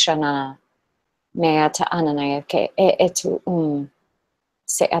oshana. Mayata ananayake etu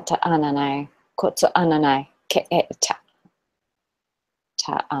Se ata ananay. Kotsu ananay ke eta.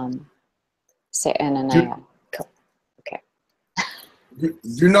 Se ananaya. Okay.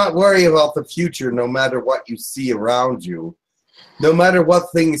 Do not worry about the future, no matter what you see around you. No matter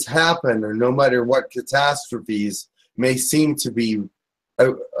what things happen, or no matter what catastrophes may seem to be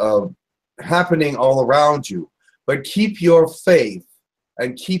happening all around you. But keep your faith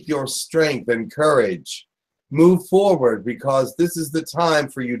and keep your strength and courage. Move forward, because this is the time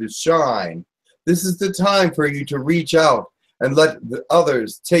for you to shine. This is the time for you to reach out and let the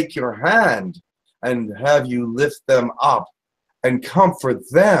others take your hand and have you lift them up and comfort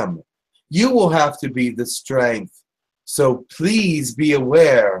them. You will have to be the strength. So please be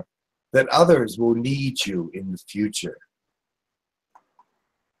aware that others will need you in the future.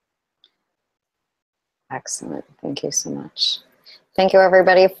 Excellent. Thank you so much. Thank you,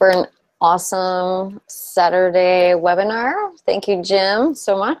 everybody, for an awesome Saturday webinar. Thank you, Jim,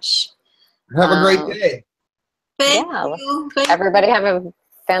 so much. Have a great day. Thank you. Everybody have a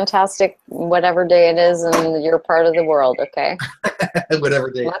fantastic whatever day it is and you're part of the world, okay? Whatever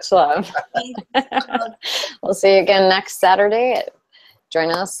day. Much love. We'll see you again next Saturday. Join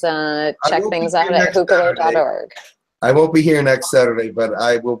us. Check things out at hucolo.org. I won't be here next Saturday, but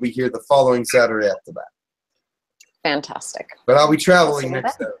I will be here the following Saturday after that. Fantastic. But I'll be traveling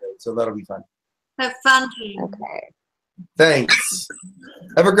next Saturday, so that'll be fun. Have fun. Okay. Thanks.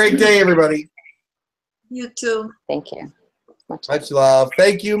 Have a great day, everybody. You too. Thank you. Much love.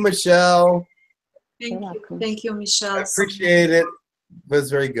 Thank you, Michelle. Thank you. Thank you, Michelle. I appreciate it. It was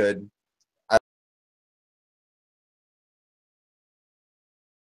very good.